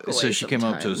to walk away. So she came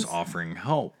up to us offering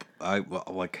help.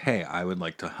 Hey, I would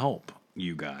like to help.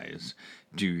 you guys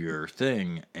do your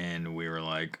thing. And we were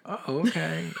like, oh,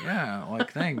 okay, yeah,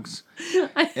 like, thanks.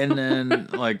 And then,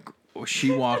 like,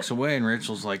 she walks away and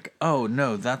Rachel's like, oh,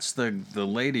 no, that's the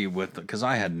lady with the... Because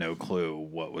I had no clue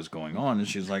what was going on. And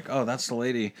she's like, oh, that's the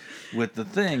lady with the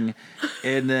thing.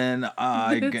 And then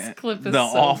This clip is the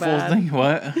so awful bad. thing...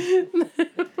 What?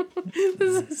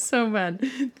 This is so bad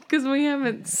because we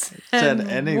haven't Said said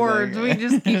anything. words. We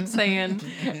just keep saying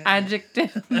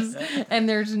adjectives, and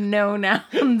there's no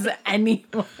nouns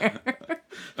anywhere.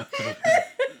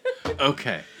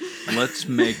 Okay, let's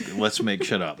make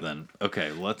shit up then.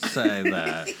 Okay, let's say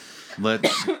that. Let's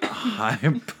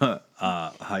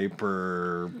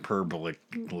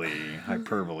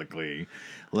hyperbolically.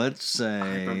 Let's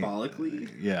say Hyperbolically?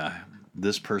 Yeah,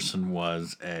 this person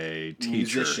was a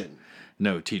teacher. Musician.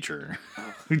 No, teacher.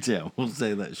 Yeah, we'll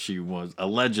say that she was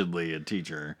allegedly a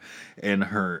teacher, and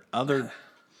her other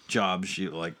job, she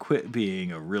like quit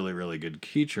being a really, really good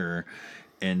teacher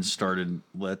and started,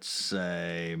 let's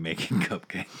say, making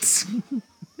cupcakes.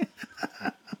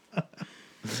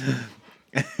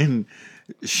 And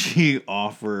she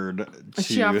offered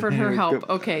her help.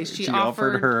 Okay, she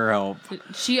offered her help.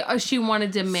 She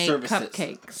wanted to make Services.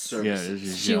 cupcakes.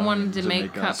 Services. She wanted to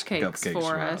make us cupcakes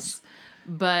for us.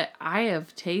 But I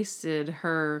have tasted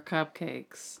her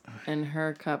cupcakes, and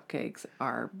her cupcakes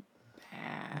are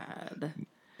bad.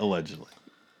 Allegedly.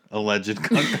 Alleged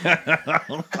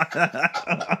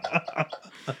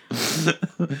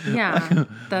Yeah,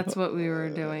 that's what we were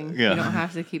doing. Yeah. You don't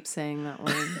have to keep saying that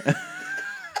word.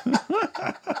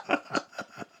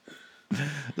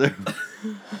 They're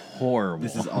horrible.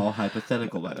 This is all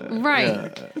hypothetical, by the way.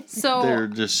 Right. So They're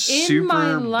just in my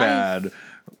super life- bad,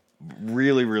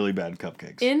 really, really bad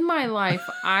cupcakes. in my life,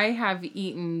 I have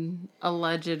eaten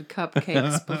alleged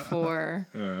cupcakes before.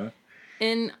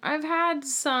 And I've had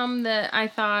some that I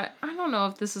thought, I don't know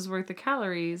if this is worth the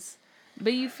calories,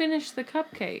 but you finish the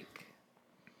cupcake.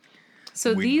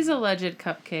 So these alleged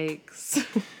cupcakes,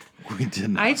 We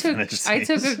did not I took finish a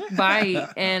these. bite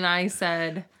and I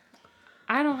said,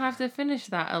 I don't have to finish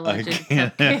that I alleged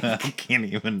can't. cupcake. I can't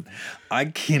even. I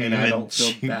can't And even. I don't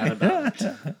feel chew, bad about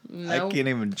it. I Nope. can't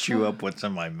even chew up what's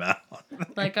in my mouth.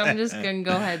 Like, I'm just going to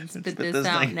go ahead and spit this this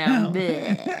out thing now. out.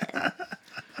 Bleh.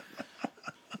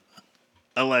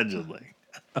 Allegedly.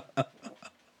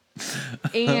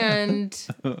 And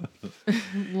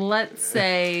let's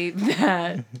say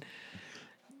that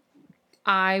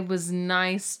I was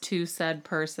nice to said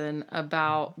person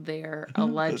about their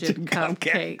alleged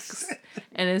cupcakes.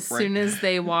 And as soon as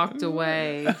they walked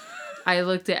away, I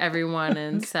looked at everyone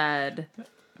and said,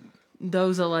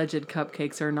 those alleged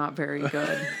cupcakes are not very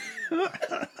good.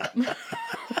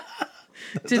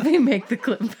 Did they make the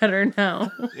clip better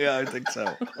now? Yeah, I think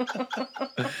so.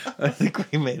 I think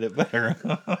we made it better.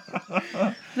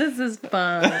 This is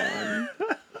fun.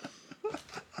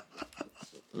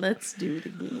 Let's do it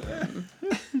again.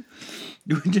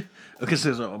 Okay,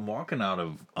 so I'm walking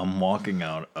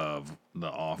out of the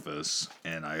office,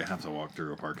 and I have to walk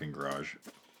through a parking garage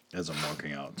as I'm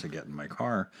walking out to get in my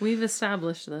car. We've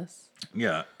established this.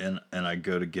 Yeah, and I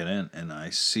go to get in, and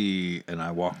I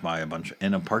walk by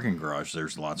in a parking garage.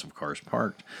 There's lots of cars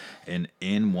parked, and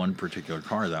in one particular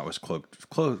car that was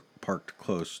parked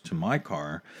close to my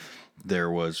car, there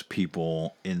was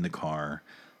people in the car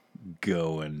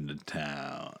going to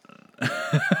town.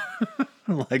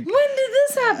 Like, When did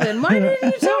this happen? Why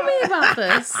didn't you tell me about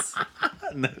this?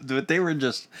 but they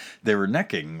were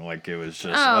necking, like it was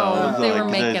just they were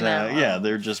like, making out. Yeah,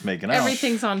 they're just making out.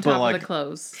 Everything's on But, top like, of the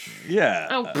clothes. Yeah.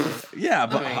 Oh, Yeah,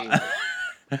 but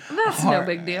that's no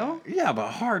big deal. yeah,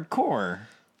 but hardcore.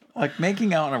 Like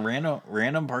making out in a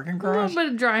random parking A garage. little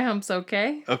bit of dry hump's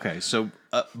okay. Okay, so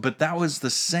but that was the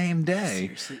same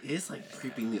day. Seriously, it's like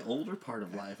creeping the older part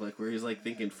of life, like where he's like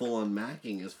thinking full on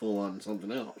macking is full on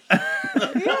something else.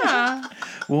 Yeah.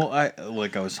 Well, I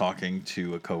was talking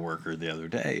to a coworker the other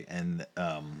day, and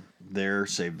their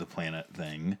Save the Planet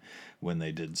thing, when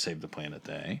they did Save the Planet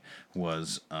Day,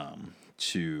 was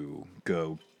to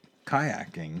go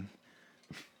kayaking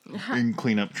and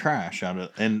clean up trash out of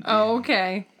Oh,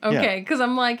 okay. Yeah. Okay. Because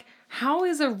I'm like, how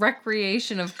is a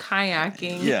recreation of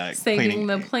kayaking saving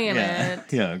the planet?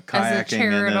 Yeah, kayaking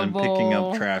and then picking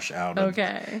up trash out of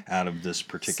Okay. out of this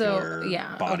particular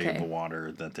body of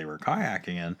water that they were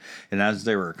kayaking in. And as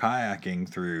they were kayaking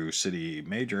through City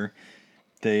Major,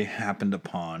 they happened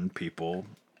upon people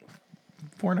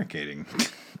fornicating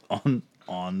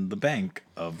on the bank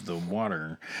of the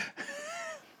water.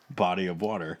 Body of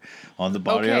water on the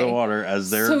body of the water as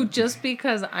they're So just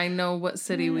because I know what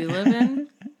city we live in,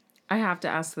 I have to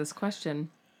ask this question.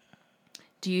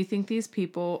 Do you think these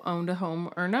people owned a home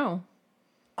or no?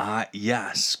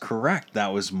 Yes, correct.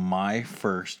 That was my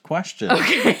first question.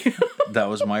 Okay. That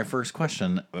was my first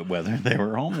question, whether they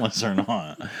were homeless or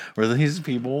not. Were these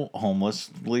people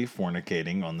homelessly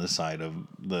fornicating on the side of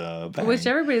the bank? Which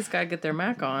everybody's got to get their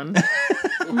Mac on.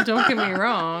 Don't get me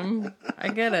wrong. I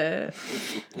get it.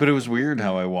 But it was weird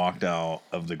how I walked out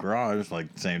of the garage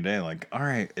like the same day. Like, all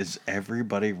right, is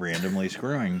everybody randomly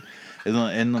screwing?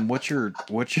 And what's your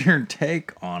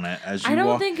take on it? As you I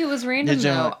don't think it was random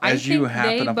though. I think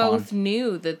they both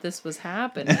knew that this was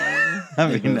happening. I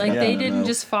mean, like they didn't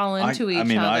just fall into each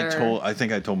other. I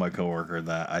think I told my coworker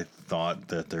that I thought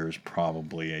that there's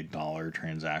probably a dollar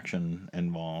transaction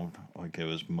involved. Like it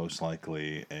was most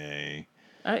likely a.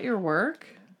 At your work?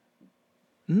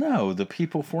 No, the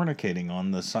people fornicating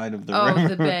on the side of the river. Oh,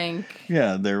 the bank.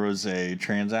 Yeah, there was a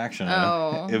transaction.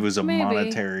 Oh, it was a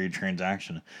monetary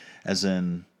transaction, as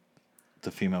in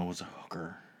the female was a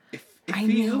hooker. I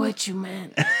knew what you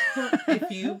meant.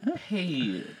 If you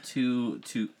pay to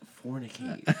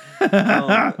fornicate,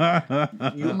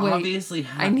 you obviously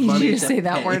have I need money you to say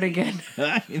that word again.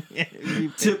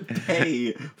 To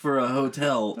pay for a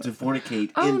hotel to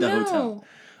fornicate in the hotel.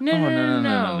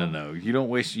 No. You don't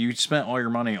waste. You spent all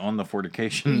your money on the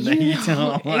fornication. You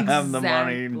don't have the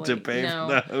money to pay for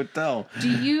the hotel. Do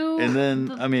you? And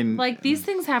then, I mean, like these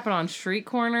things happen on street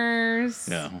corners.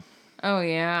 Yeah. Oh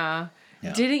yeah.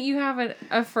 Didn't you have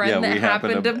a friend that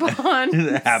happened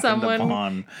upon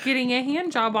someone getting a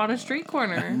hand job on a street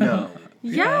corner? No.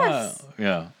 Yes.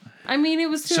 Yeah. I mean, it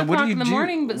was 2 o'clock in the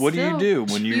morning, but what still. do you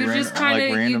do when you just kind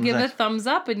of you give a thumbs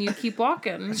up and you keep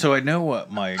walking. So I know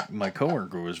what my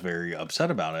coworker was very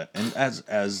upset about it, and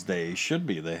as they should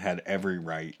be. They had every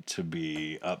right to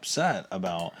be upset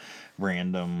about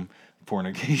random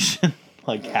fornication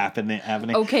like happening.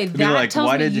 Okay, that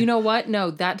tells me. You know what?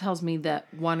 No, that tells me that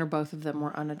one or both of them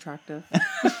were unattractive.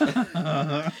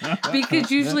 Because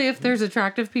usually, if there's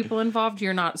attractive people involved,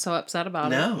 you're not so upset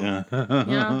about it. No.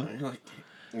 Yeah.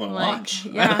 Want to watch?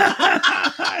 Yeah.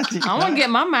 I want to get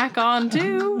my Mac on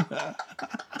too.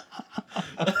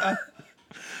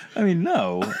 I mean,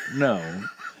 no.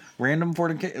 Random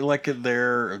fornication, like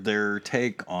their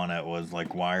take on it was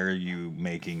like, why are you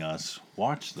making us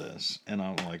watch this? And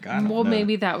I'm like, I don't know. Well,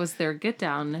 maybe that was their get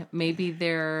down. Maybe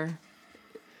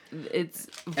it's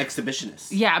exhibitionists.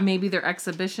 Yeah, maybe they're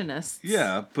exhibitionists.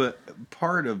 Yeah, but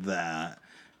part of that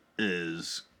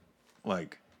is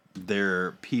like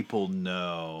their people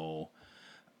know,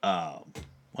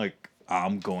 like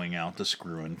I'm going out to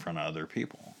screw in front of other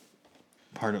people.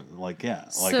 Part of like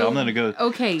so, I'm gonna go.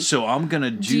 Okay, so I'm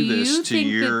gonna do this to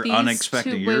your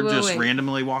unexpected. You're just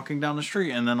randomly walking down the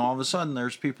street, and then all of a sudden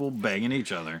there's people banging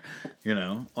each other. You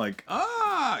know, like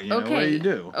what do you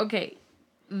do? Okay,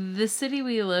 the city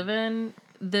we live in,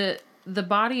 the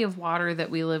body of water that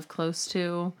we live close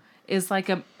to is like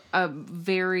a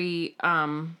very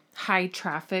high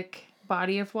traffic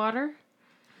body of water.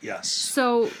 Yes.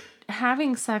 So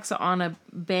having sex on a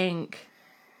bank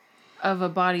of a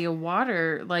body of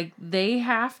water, like they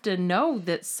have to know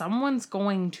that someone's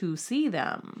going to see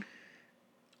them.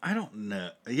 I don't know.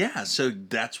 Yeah, so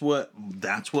that's what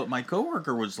my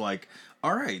coworker was like.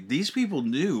 All right, these people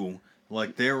knew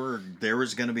like there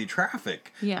was going to be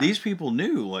traffic. Yeah. These people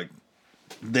knew like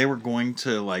they were going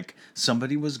to like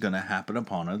somebody was going to happen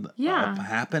upon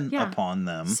upon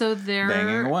them. So they're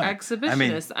banging away.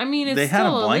 Exhibitionists. I mean, it's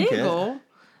still illegal.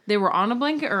 They were on a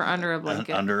blanket or under a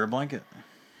blanket? Under a blanket.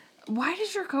 Why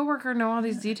does your coworker know all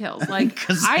these details? Like,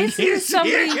 I see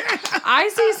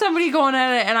somebody going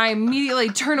at it, and I immediately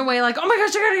turn away, like, "Oh my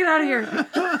gosh, I gotta get out of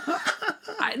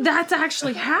here!" That's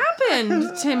actually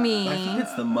happened to me. I think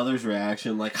it's the mother's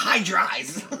reaction, like high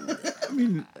dries. I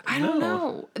mean, I don't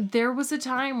know. There was a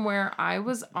time where I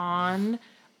was on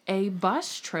a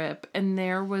bus trip, and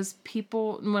there was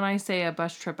people. When I say a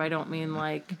bus trip, I don't mean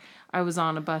like I was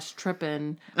on a bus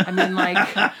tripping. I mean like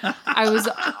I was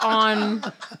on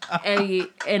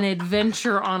an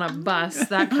adventure on a bus,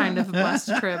 that kind of bus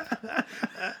trip.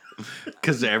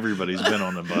 Because everybody's been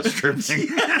on a bus trip.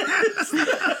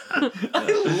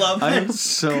 I love that.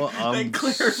 That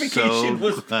clarification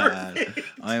was perfect.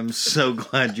 I am so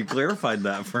glad you clarified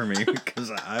that for me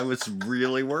because I was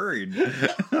really worried.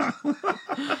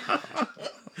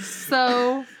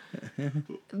 So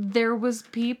there was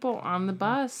people on the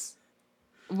bus.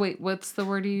 Wait, what's the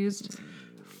word you used?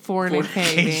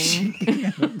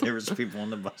 Fornicating. There was people on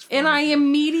the bus. And I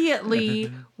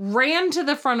immediately ran to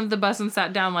the front of the bus and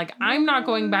sat down like, I'm not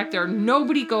going back there.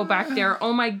 Nobody go back there.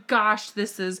 Oh my gosh,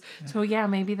 this is... So yeah,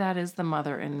 maybe that is the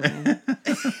mother in me.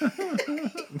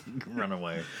 Run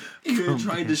away. You're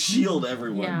trying to shield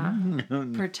everyone. Yeah.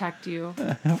 Protect you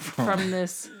from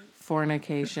this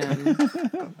fornication.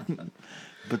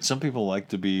 But some people like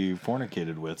to be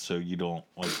fornicated with, so you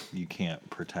can't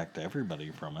protect everybody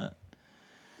from it.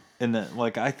 And then,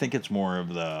 I think it's more of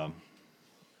the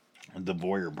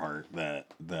voyeur part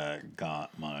that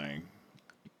got my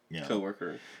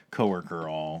coworker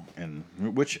all, and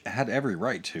which had every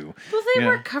right to. Well, they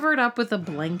were covered up with a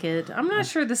blanket. I'm not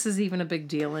sure this is even a big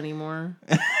deal anymore.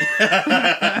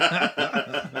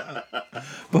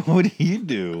 But what do you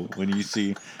do when you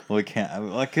see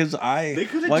because I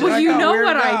well, you know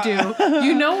what I do.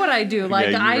 You know what I do.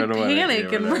 Like I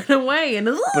panic and run away and.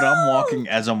 But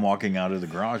I'm walking out of the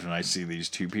garage and I see these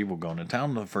two people going to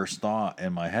town. The first thought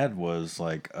in my head was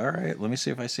like, all right, let me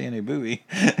see if I see any booby.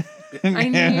 I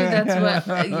knew that's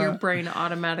what your brain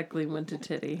automatically went to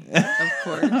titty. Of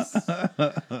course.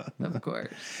 Of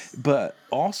course. But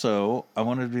also, I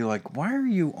wanted to be like, why are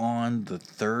you on the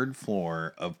third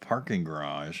floor of parking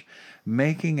garage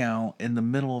making out in the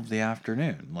middle of the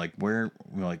afternoon? Like,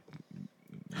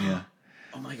 yeah.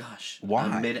 Oh my gosh.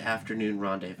 Why? A mid-afternoon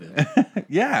rendezvous.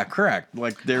 Yeah, correct.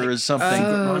 Like, there is something.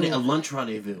 A lunch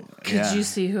rendezvous. Could you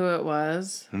see who it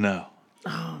was? No.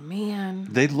 Oh, man.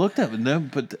 They looked at me,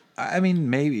 but I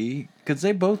mean, maybe, because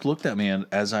they both looked at me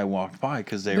as I walked by,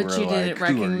 because they were like, but you didn't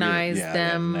recognize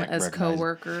them as recognize.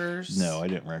 coworkers? No, I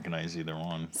didn't recognize either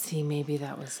one. See, maybe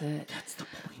that was it. That's the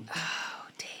point. Oh,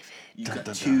 David.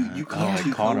 You caught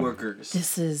two coworkers.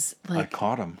 This is I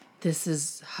caught him. This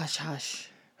is hush-hush.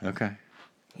 Okay.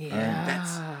 Yeah.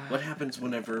 That's what happens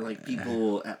whenever,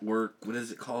 people at work, what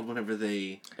is it called whenever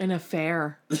they... An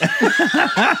affair. Do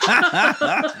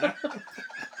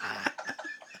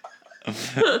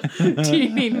you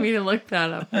need me to look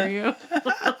that up for you?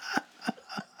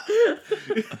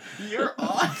 You're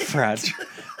on.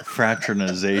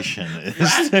 Fraternization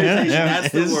is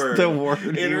the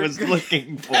word he was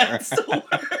looking for. That's the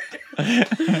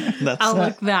word. I'll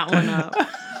look that one up.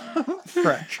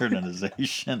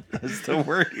 Fraternization is the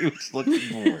word he was looking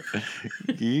for.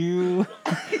 You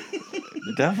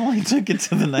definitely took it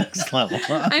to the next level.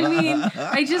 I mean,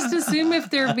 I just assume if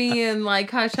they're being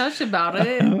hush hush about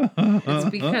it, it's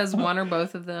because one or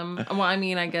both of them. Well, I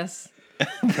mean, I guess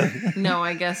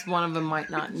one of them might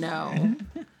not know.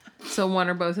 So one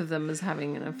or both of them is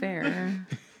having an affair.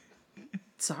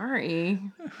 Sorry.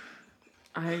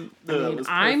 I'm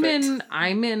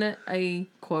in a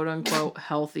quote unquote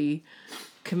healthy,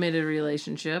 committed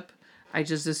relationship. I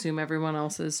just assume everyone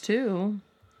else is too.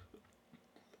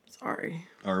 Sorry.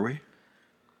 Are we?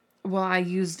 Well, I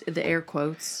used the air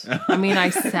quotes. I mean,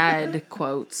 I said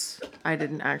quotes. I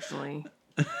didn't actually.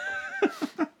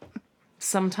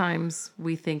 Sometimes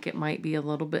we think it might be a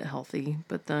little bit healthy,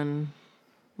 but then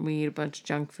we eat a bunch of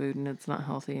junk food and it's not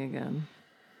healthy again.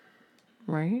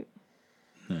 Right?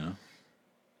 Yeah.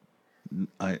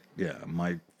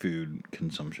 My food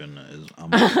consumption is...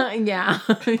 yeah,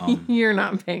 you're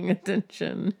not paying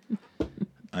attention.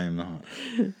 I am not.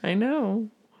 I know.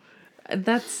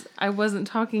 I wasn't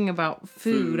talking about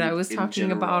food. I was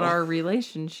talking about our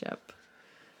relationship.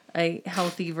 A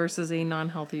healthy versus a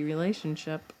non-healthy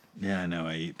relationship. Yeah, I know.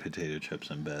 I eat potato chips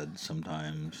in bed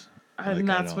sometimes. And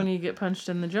that's when you get punched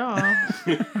in the jaw.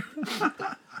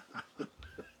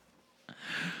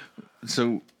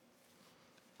 So...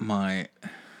 I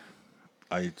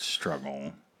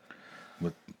struggle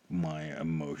with my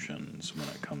emotions when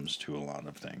it comes to a lot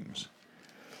of things.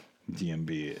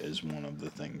 DMB is one of the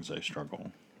things I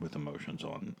struggle with emotions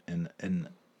on. And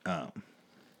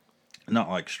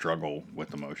not struggle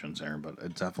with emotions there, but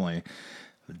it definitely,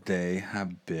 they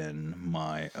have been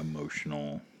my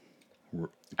emotional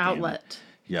outlet.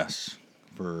 Yes.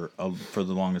 For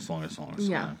the longest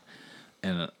yeah. time.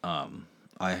 And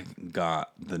I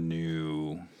got the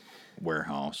new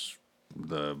warehouse,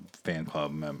 the fan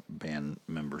club band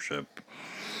membership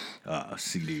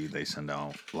CD. They send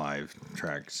out live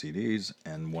track CDs,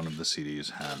 and one of the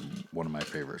CDs had one of my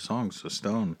favorite songs, The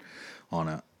Stone, on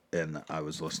it. And I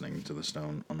was listening to The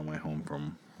Stone on the way home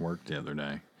from work the other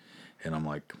day, and I'm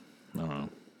I don't know,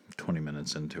 20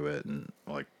 minutes into it, and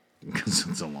because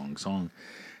it's a long song.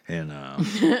 And I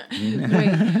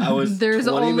was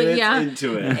 20 minutes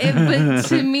into it. But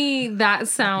to me, that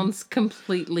sounds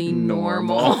completely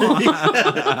normal.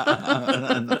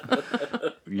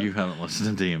 You haven't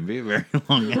listened to DMV very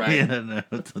long. Right. No,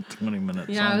 it's a 20-minute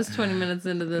song. Yeah, I was 20 minutes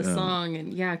into this song,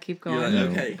 and keep going. You're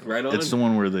okay, right on. It's the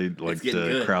one where they the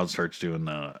good. crowd starts doing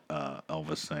the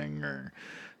Elvis thing, or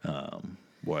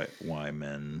why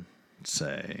men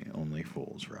say only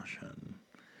fools rush in.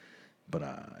 But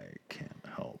I can't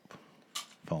help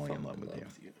falling in love with you.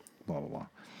 Blah, blah, blah.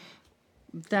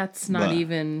 That's not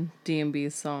even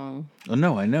DMB's song. Oh,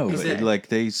 no, I know. Is But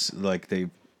it? they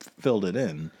filled it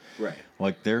in. Right.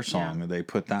 Like their song, they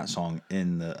put that song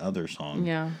in the other song.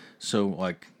 Yeah. So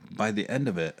like by the end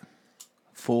of it,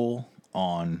 full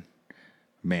on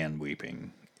man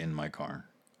weeping in my car,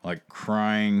 like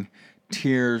crying,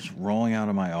 tears rolling out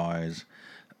of my eyes,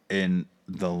 and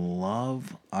the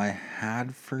love I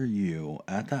had for you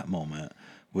at that moment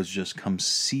was just come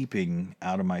seeping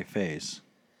out of my face.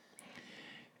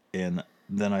 And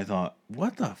then I thought,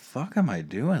 what the fuck am I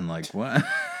doing? Like what?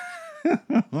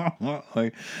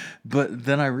 Like, but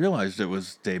then I realized it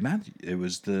was Dave Matthews. It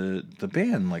was the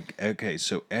band. Like, okay,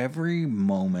 so every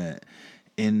moment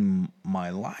in my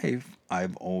life,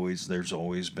 there's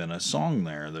always been a song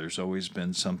there. There's always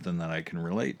been something that I can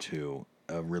relate to,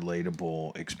 a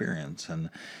relatable experience. And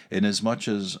in as much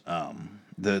as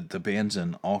the band's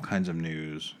in all kinds of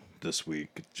news this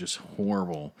week, just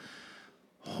horrible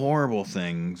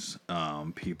things.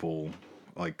 People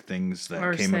like things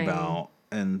that came about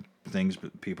and things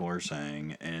people are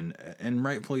saying, and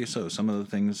rightfully so. Some of the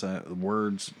things that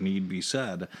words need be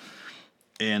said,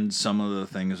 and some of the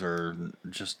things are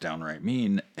just downright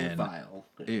mean and vile.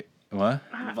 What?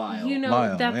 Vile. You know,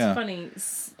 Vile, that's yeah. funny.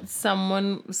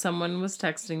 Someone was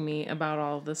texting me about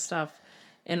all of this stuff,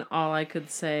 and all I could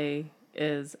say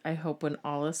is, I hope when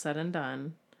all is said and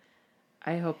done,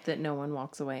 I hope that no one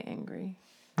walks away angry.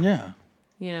 Yeah.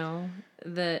 You know,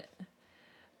 that,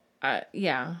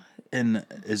 yeah. And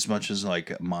as much as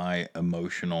like my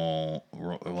emotional,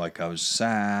 like I was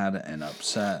sad and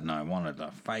upset and I wanted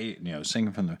to fight,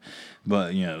 singing from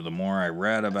but the more I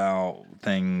read about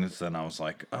things, then I was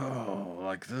like, oh,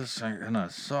 like this kind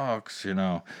of sucks,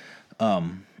 and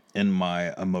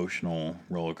my emotional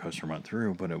roller coaster went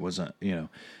through, but it wasn't,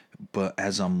 but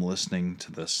as I'm listening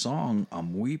to this song,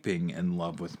 I'm weeping in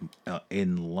love with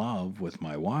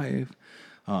my wife.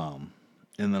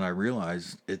 And then I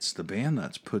realized it's the band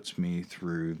that puts me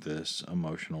through this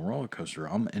emotional roller coaster.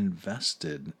 I'm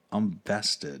vested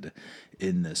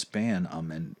in this band.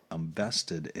 I'm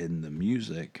vested in the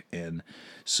music. And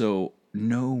so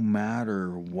no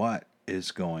matter what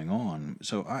is going on,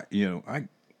 so I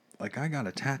got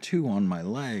a tattoo on my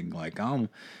leg. Like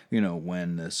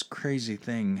when this crazy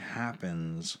thing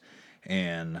happens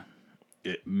and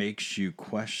it makes you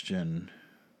question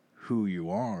who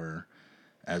you are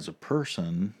as a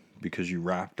person, because you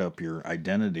wrapped up your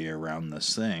identity around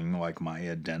this thing, like my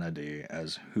identity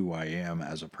as who I am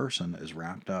as a person is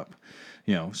wrapped up,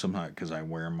 somehow, because I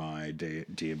wear my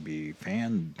D&B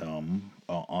fandom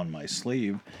on my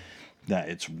sleeve, that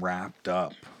it's wrapped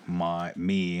up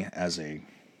me as a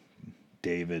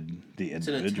David, the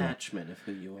individual. It's an attachment of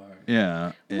who you are.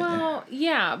 Yeah. Well,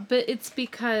 yeah, but it's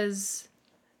because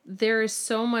there is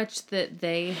so much that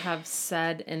they have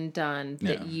said and done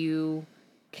that you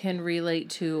can relate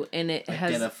to, and it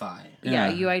identify.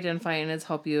 You identify, and it's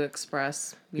help you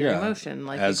express your emotion,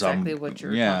 like as exactly what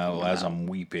you're talking about. As I'm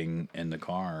weeping in the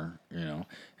car,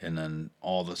 and then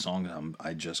all the songs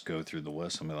I just go through the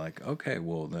list and be like, okay,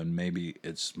 well then maybe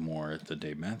it's more the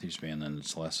Dave Matthews Band, and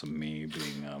it's less of me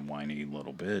being a whiny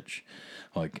little bitch,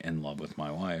 like in love with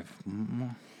my wife.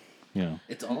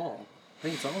 It's all. I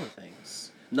think it's all the things.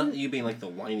 Not you being like the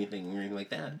whiny thing or anything like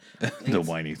that. The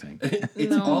whiny thing.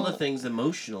 It's all the things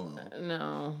emotional.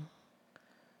 No.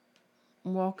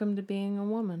 Welcome to being a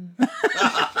woman.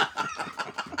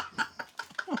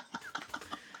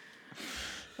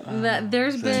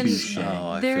 There's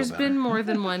been more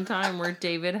than one time where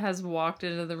David has walked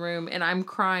into the room and I'm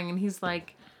crying and he's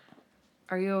like,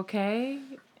 "Are you okay?"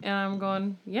 And I'm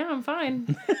going, "Yeah, I'm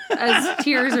fine." As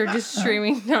tears are just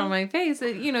streaming down my face.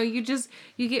 You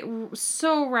get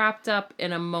so wrapped up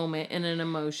in a moment, in an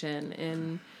emotion,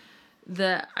 and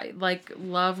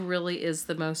love really is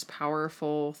the most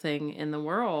powerful thing in the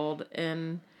world.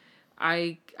 And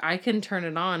I can turn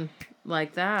it on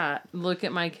like that. Look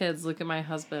at my kids, look at my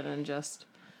husband, and just,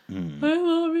 I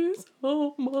love you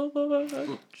so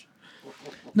much.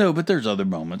 No, but there's other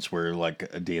moments where,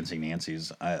 like Dancing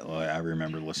Nancy's, I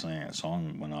remember listening to that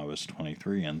song when I was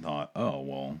 23 and thought, oh,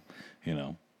 well,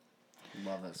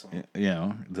 Love that song.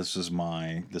 This is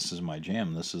my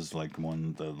jam. This is like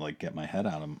one to like get my head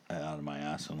out of my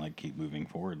ass and like keep moving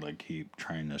forward, like keep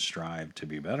trying to strive to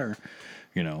be better,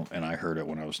 and I heard it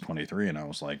when I was 23 and I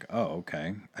was like, oh,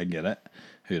 okay, I get it,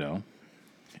 and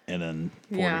then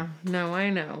 40, I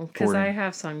know, because I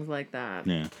have songs like that.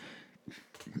 Yeah.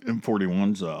 And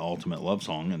 41's ultimate love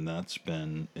song, and that's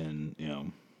been in,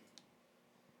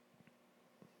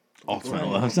 ultimate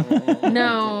love song.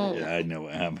 No. Yeah, I know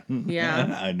what happened.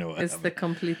 Yeah. I know what it's happened. The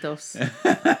Completos.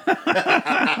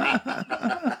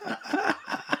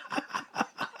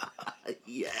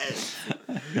 Yes.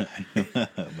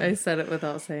 I said it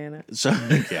without saying it. So,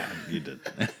 yeah, you did.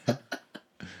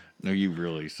 No, you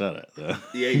really said it, though.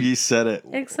 Yeah, you said it.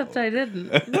 Except I didn't.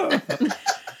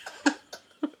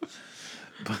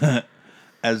 But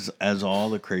as all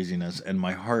the craziness, and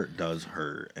my heart does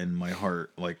hurt, and my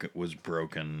heart, like, it was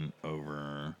broken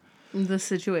over The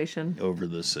situation.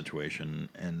 this situation,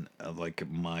 and like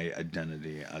my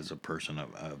identity as a person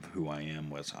of who I am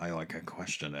was, I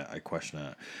question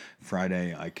it.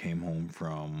 Friday, I came home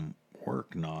from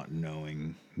work not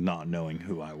knowing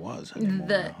who I was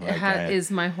anymore.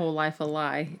 Is my whole life a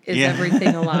lie? Is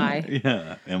everything a lie?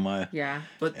 Yeah. Am I? Yeah.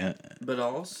 But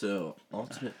also,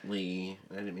 ultimately,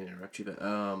 I didn't mean to interrupt you, but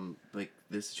like,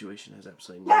 this situation has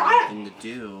absolutely nothing to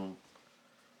do,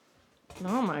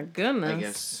 Oh my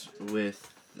goodness.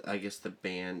 I guess the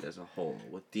band as a whole,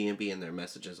 with DMB and their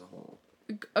message as a whole.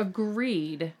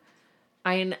 Agreed.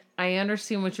 I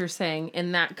understand what you're saying,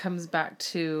 and that comes back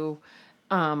to,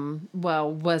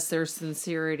 was there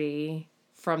sincerity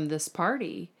from this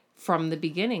party from the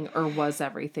beginning, or was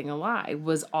everything a lie?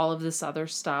 Was all of this other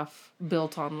stuff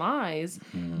built on lies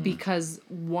because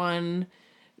one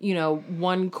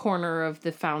corner of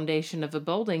the foundation of a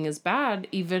building is bad,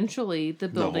 eventually the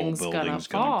building's gonna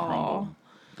fall. Crumble.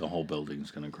 The whole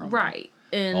building's gonna crumble. Right.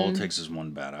 And all it takes is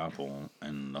one bad apple,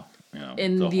 and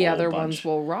the other ones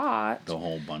will rot. The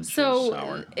whole bunch is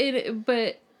sour.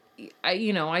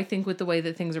 I think with the way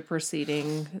that things are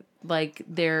proceeding, like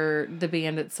the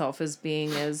band itself is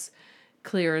being as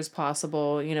clear as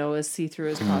possible, as see-through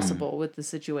as possible with the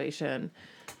situation.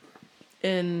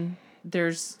 And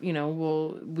there's,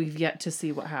 we've yet to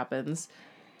see what happens.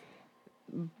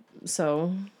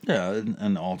 So. Yeah,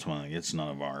 and ultimately it's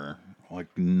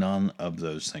none of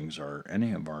those things are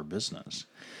any of our business.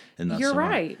 And that's You're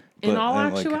right. In all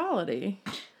actuality.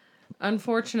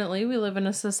 Unfortunately, we live in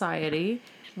a society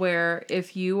where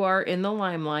if you are in the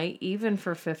limelight, even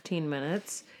for 15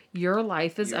 minutes, your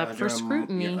life is up for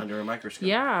scrutiny. You're under a microscope.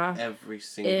 Yeah. Every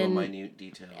single minute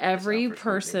detail. Every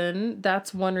person,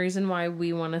 that's one reason why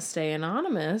we want to stay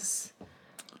anonymous.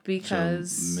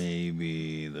 Because... So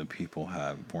maybe the people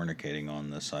fornicating on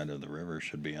this side of the river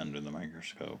should be under the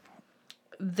microscope.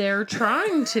 They're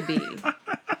trying to be.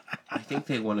 I think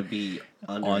they want to be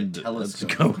under a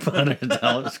telescope. Under a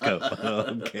telescope.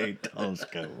 Okay,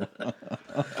 telescope.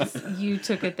 You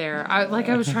took it there. I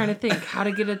was trying to think how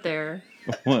to get it there.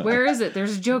 What? Where is it?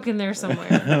 There's a joke in there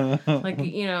somewhere.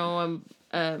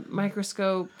 A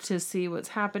microscope to see what's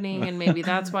happening, and maybe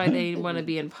that's why they want to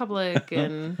be in public.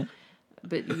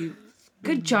 But you,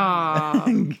 good job.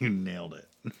 You nailed it.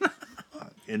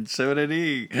 And so did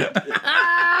he.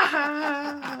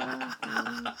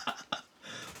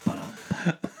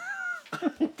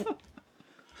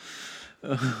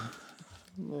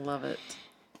 Love it.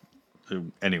 So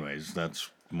anyways, that's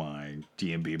my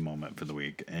D&B moment for the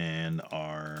week, and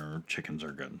our chickens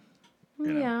are good.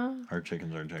 Yeah. Our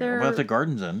chickens are chicken. Well, the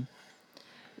garden's in.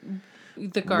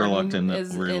 The garden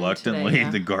is reluctantly, in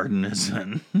today, the garden is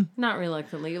in. Not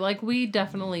reluctantly. We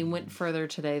definitely went further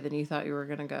today than you thought you were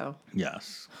going to go.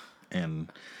 Yes.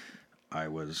 And I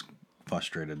was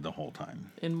frustrated the whole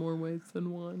time. In more ways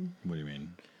than one. What do you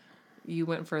mean? You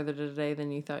went further today than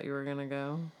you thought you were going to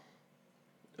go.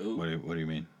 Ooh. What do you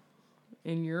mean?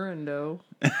 In your endo.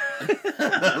 That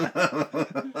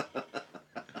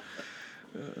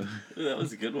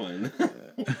was a good one.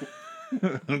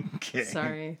 Okay.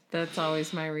 Sorry, that's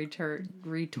always my retort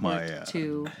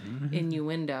to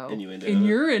innuendo. In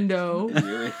your endo.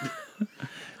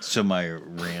 So my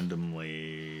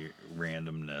randomness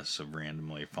of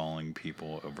randomly following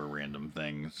people over random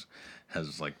things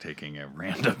has taking a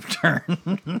random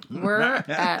turn. We're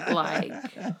at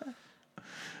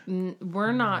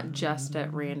we're not just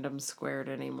at random squared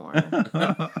anymore.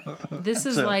 This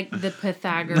is the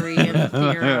Pythagorean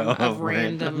theorem of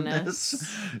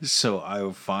randomness. So I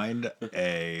will find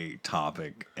a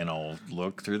topic and I'll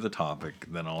look through the topic,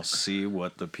 then I'll see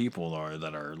what the people are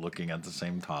that are looking at the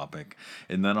same topic,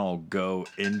 and then I'll go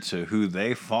into who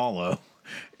they follow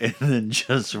and then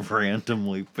just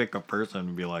randomly pick a person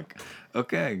and be like,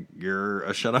 okay, you're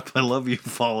a shut up, I love you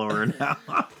follower now.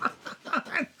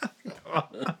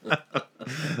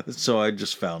 So I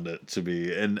just found it to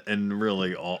be, and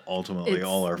really, ultimately, it's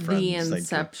all our friends. The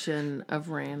inception of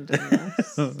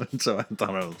randomness. So I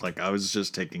thought I was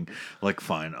just taking,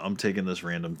 fine, I'm taking this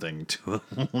random thing to a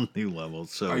whole new level.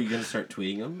 So are you gonna start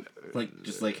tweeting them?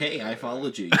 Hey, I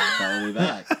followed you. You follow me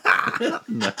back.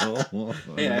 No.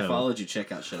 Hey, I no. followed you.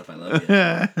 Check out Shut Up, I Love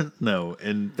You. No,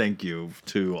 and thank you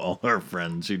to all our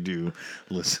friends who do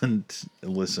listen,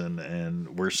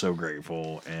 and we're so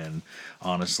grateful. And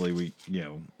honestly,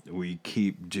 we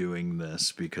keep doing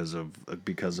this because of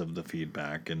the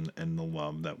feedback and the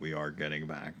love that we are getting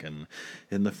back, and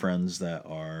the friends that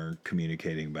are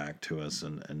communicating back to us,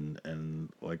 and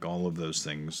like all of those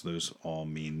things. Those all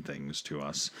mean things to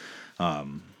us.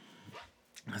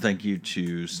 Thank you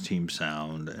to Team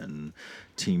Sound and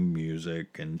Team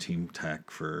Music and Team Tech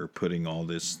for putting all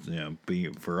this,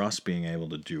 for us being able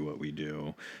to do what we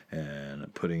do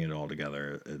and putting it all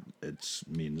together. It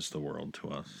means the world to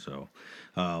us. So,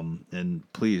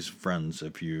 and please, friends,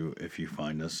 if you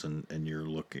find us and you're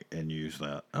looking and use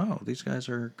that, oh, these guys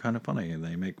are kind of funny and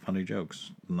they make funny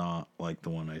jokes. Not like the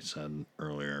one I said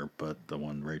earlier, but the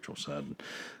one Rachel said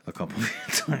a couple of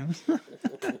times.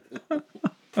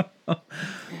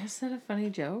 Is that a funny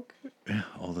joke? Yeah,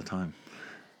 all the time.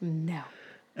 No.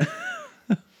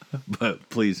 But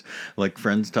please, like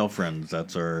friends tell friends.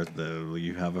 That's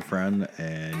you have a friend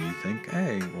and you think,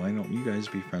 hey, why don't you guys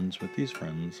be friends with these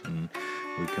friends? And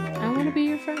we can all. I want to be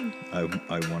your friend. I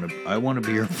want to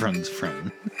be your friend's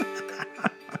friend.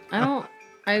 I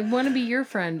want to be your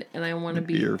friend, and I want to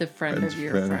be the friend of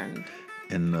your friend.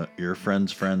 And your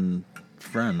friend's friend.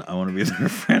 I want to be their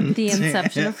friend. The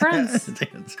inception of friends. The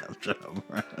inception of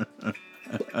friends.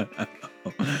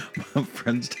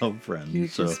 Friends tell friends. You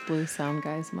just blew Sound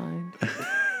Guy's mind.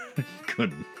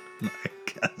 Couldn't, I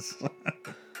guess.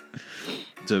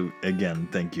 So again,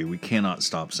 thank you. We cannot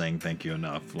stop saying thank you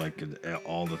enough. Like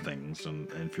all the things, and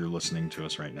if you're listening to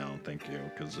us right now, thank you,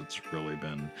 because it's really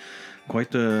been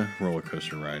quite the roller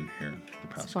coaster ride here the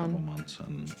past couple months,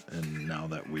 and now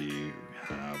that we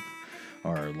have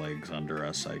our legs under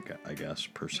us, I guess,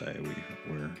 per se,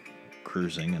 we're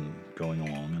cruising and going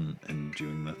along and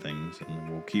doing the things, and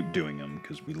we'll keep doing them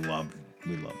because we love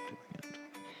doing it.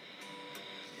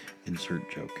 Insert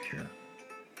joke here.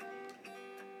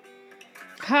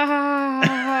 Ha ha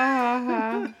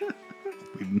ha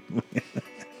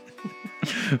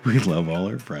ha. We love all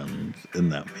our friends,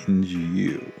 and that means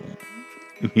you.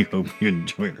 We hope you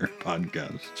enjoyed our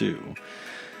podcast too.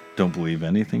 Don't believe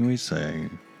anything we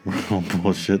say. We're all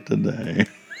bullshit today.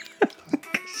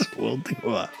 We'll do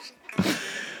us.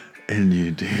 And you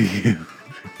do you.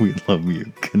 We love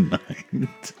you. Good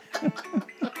night.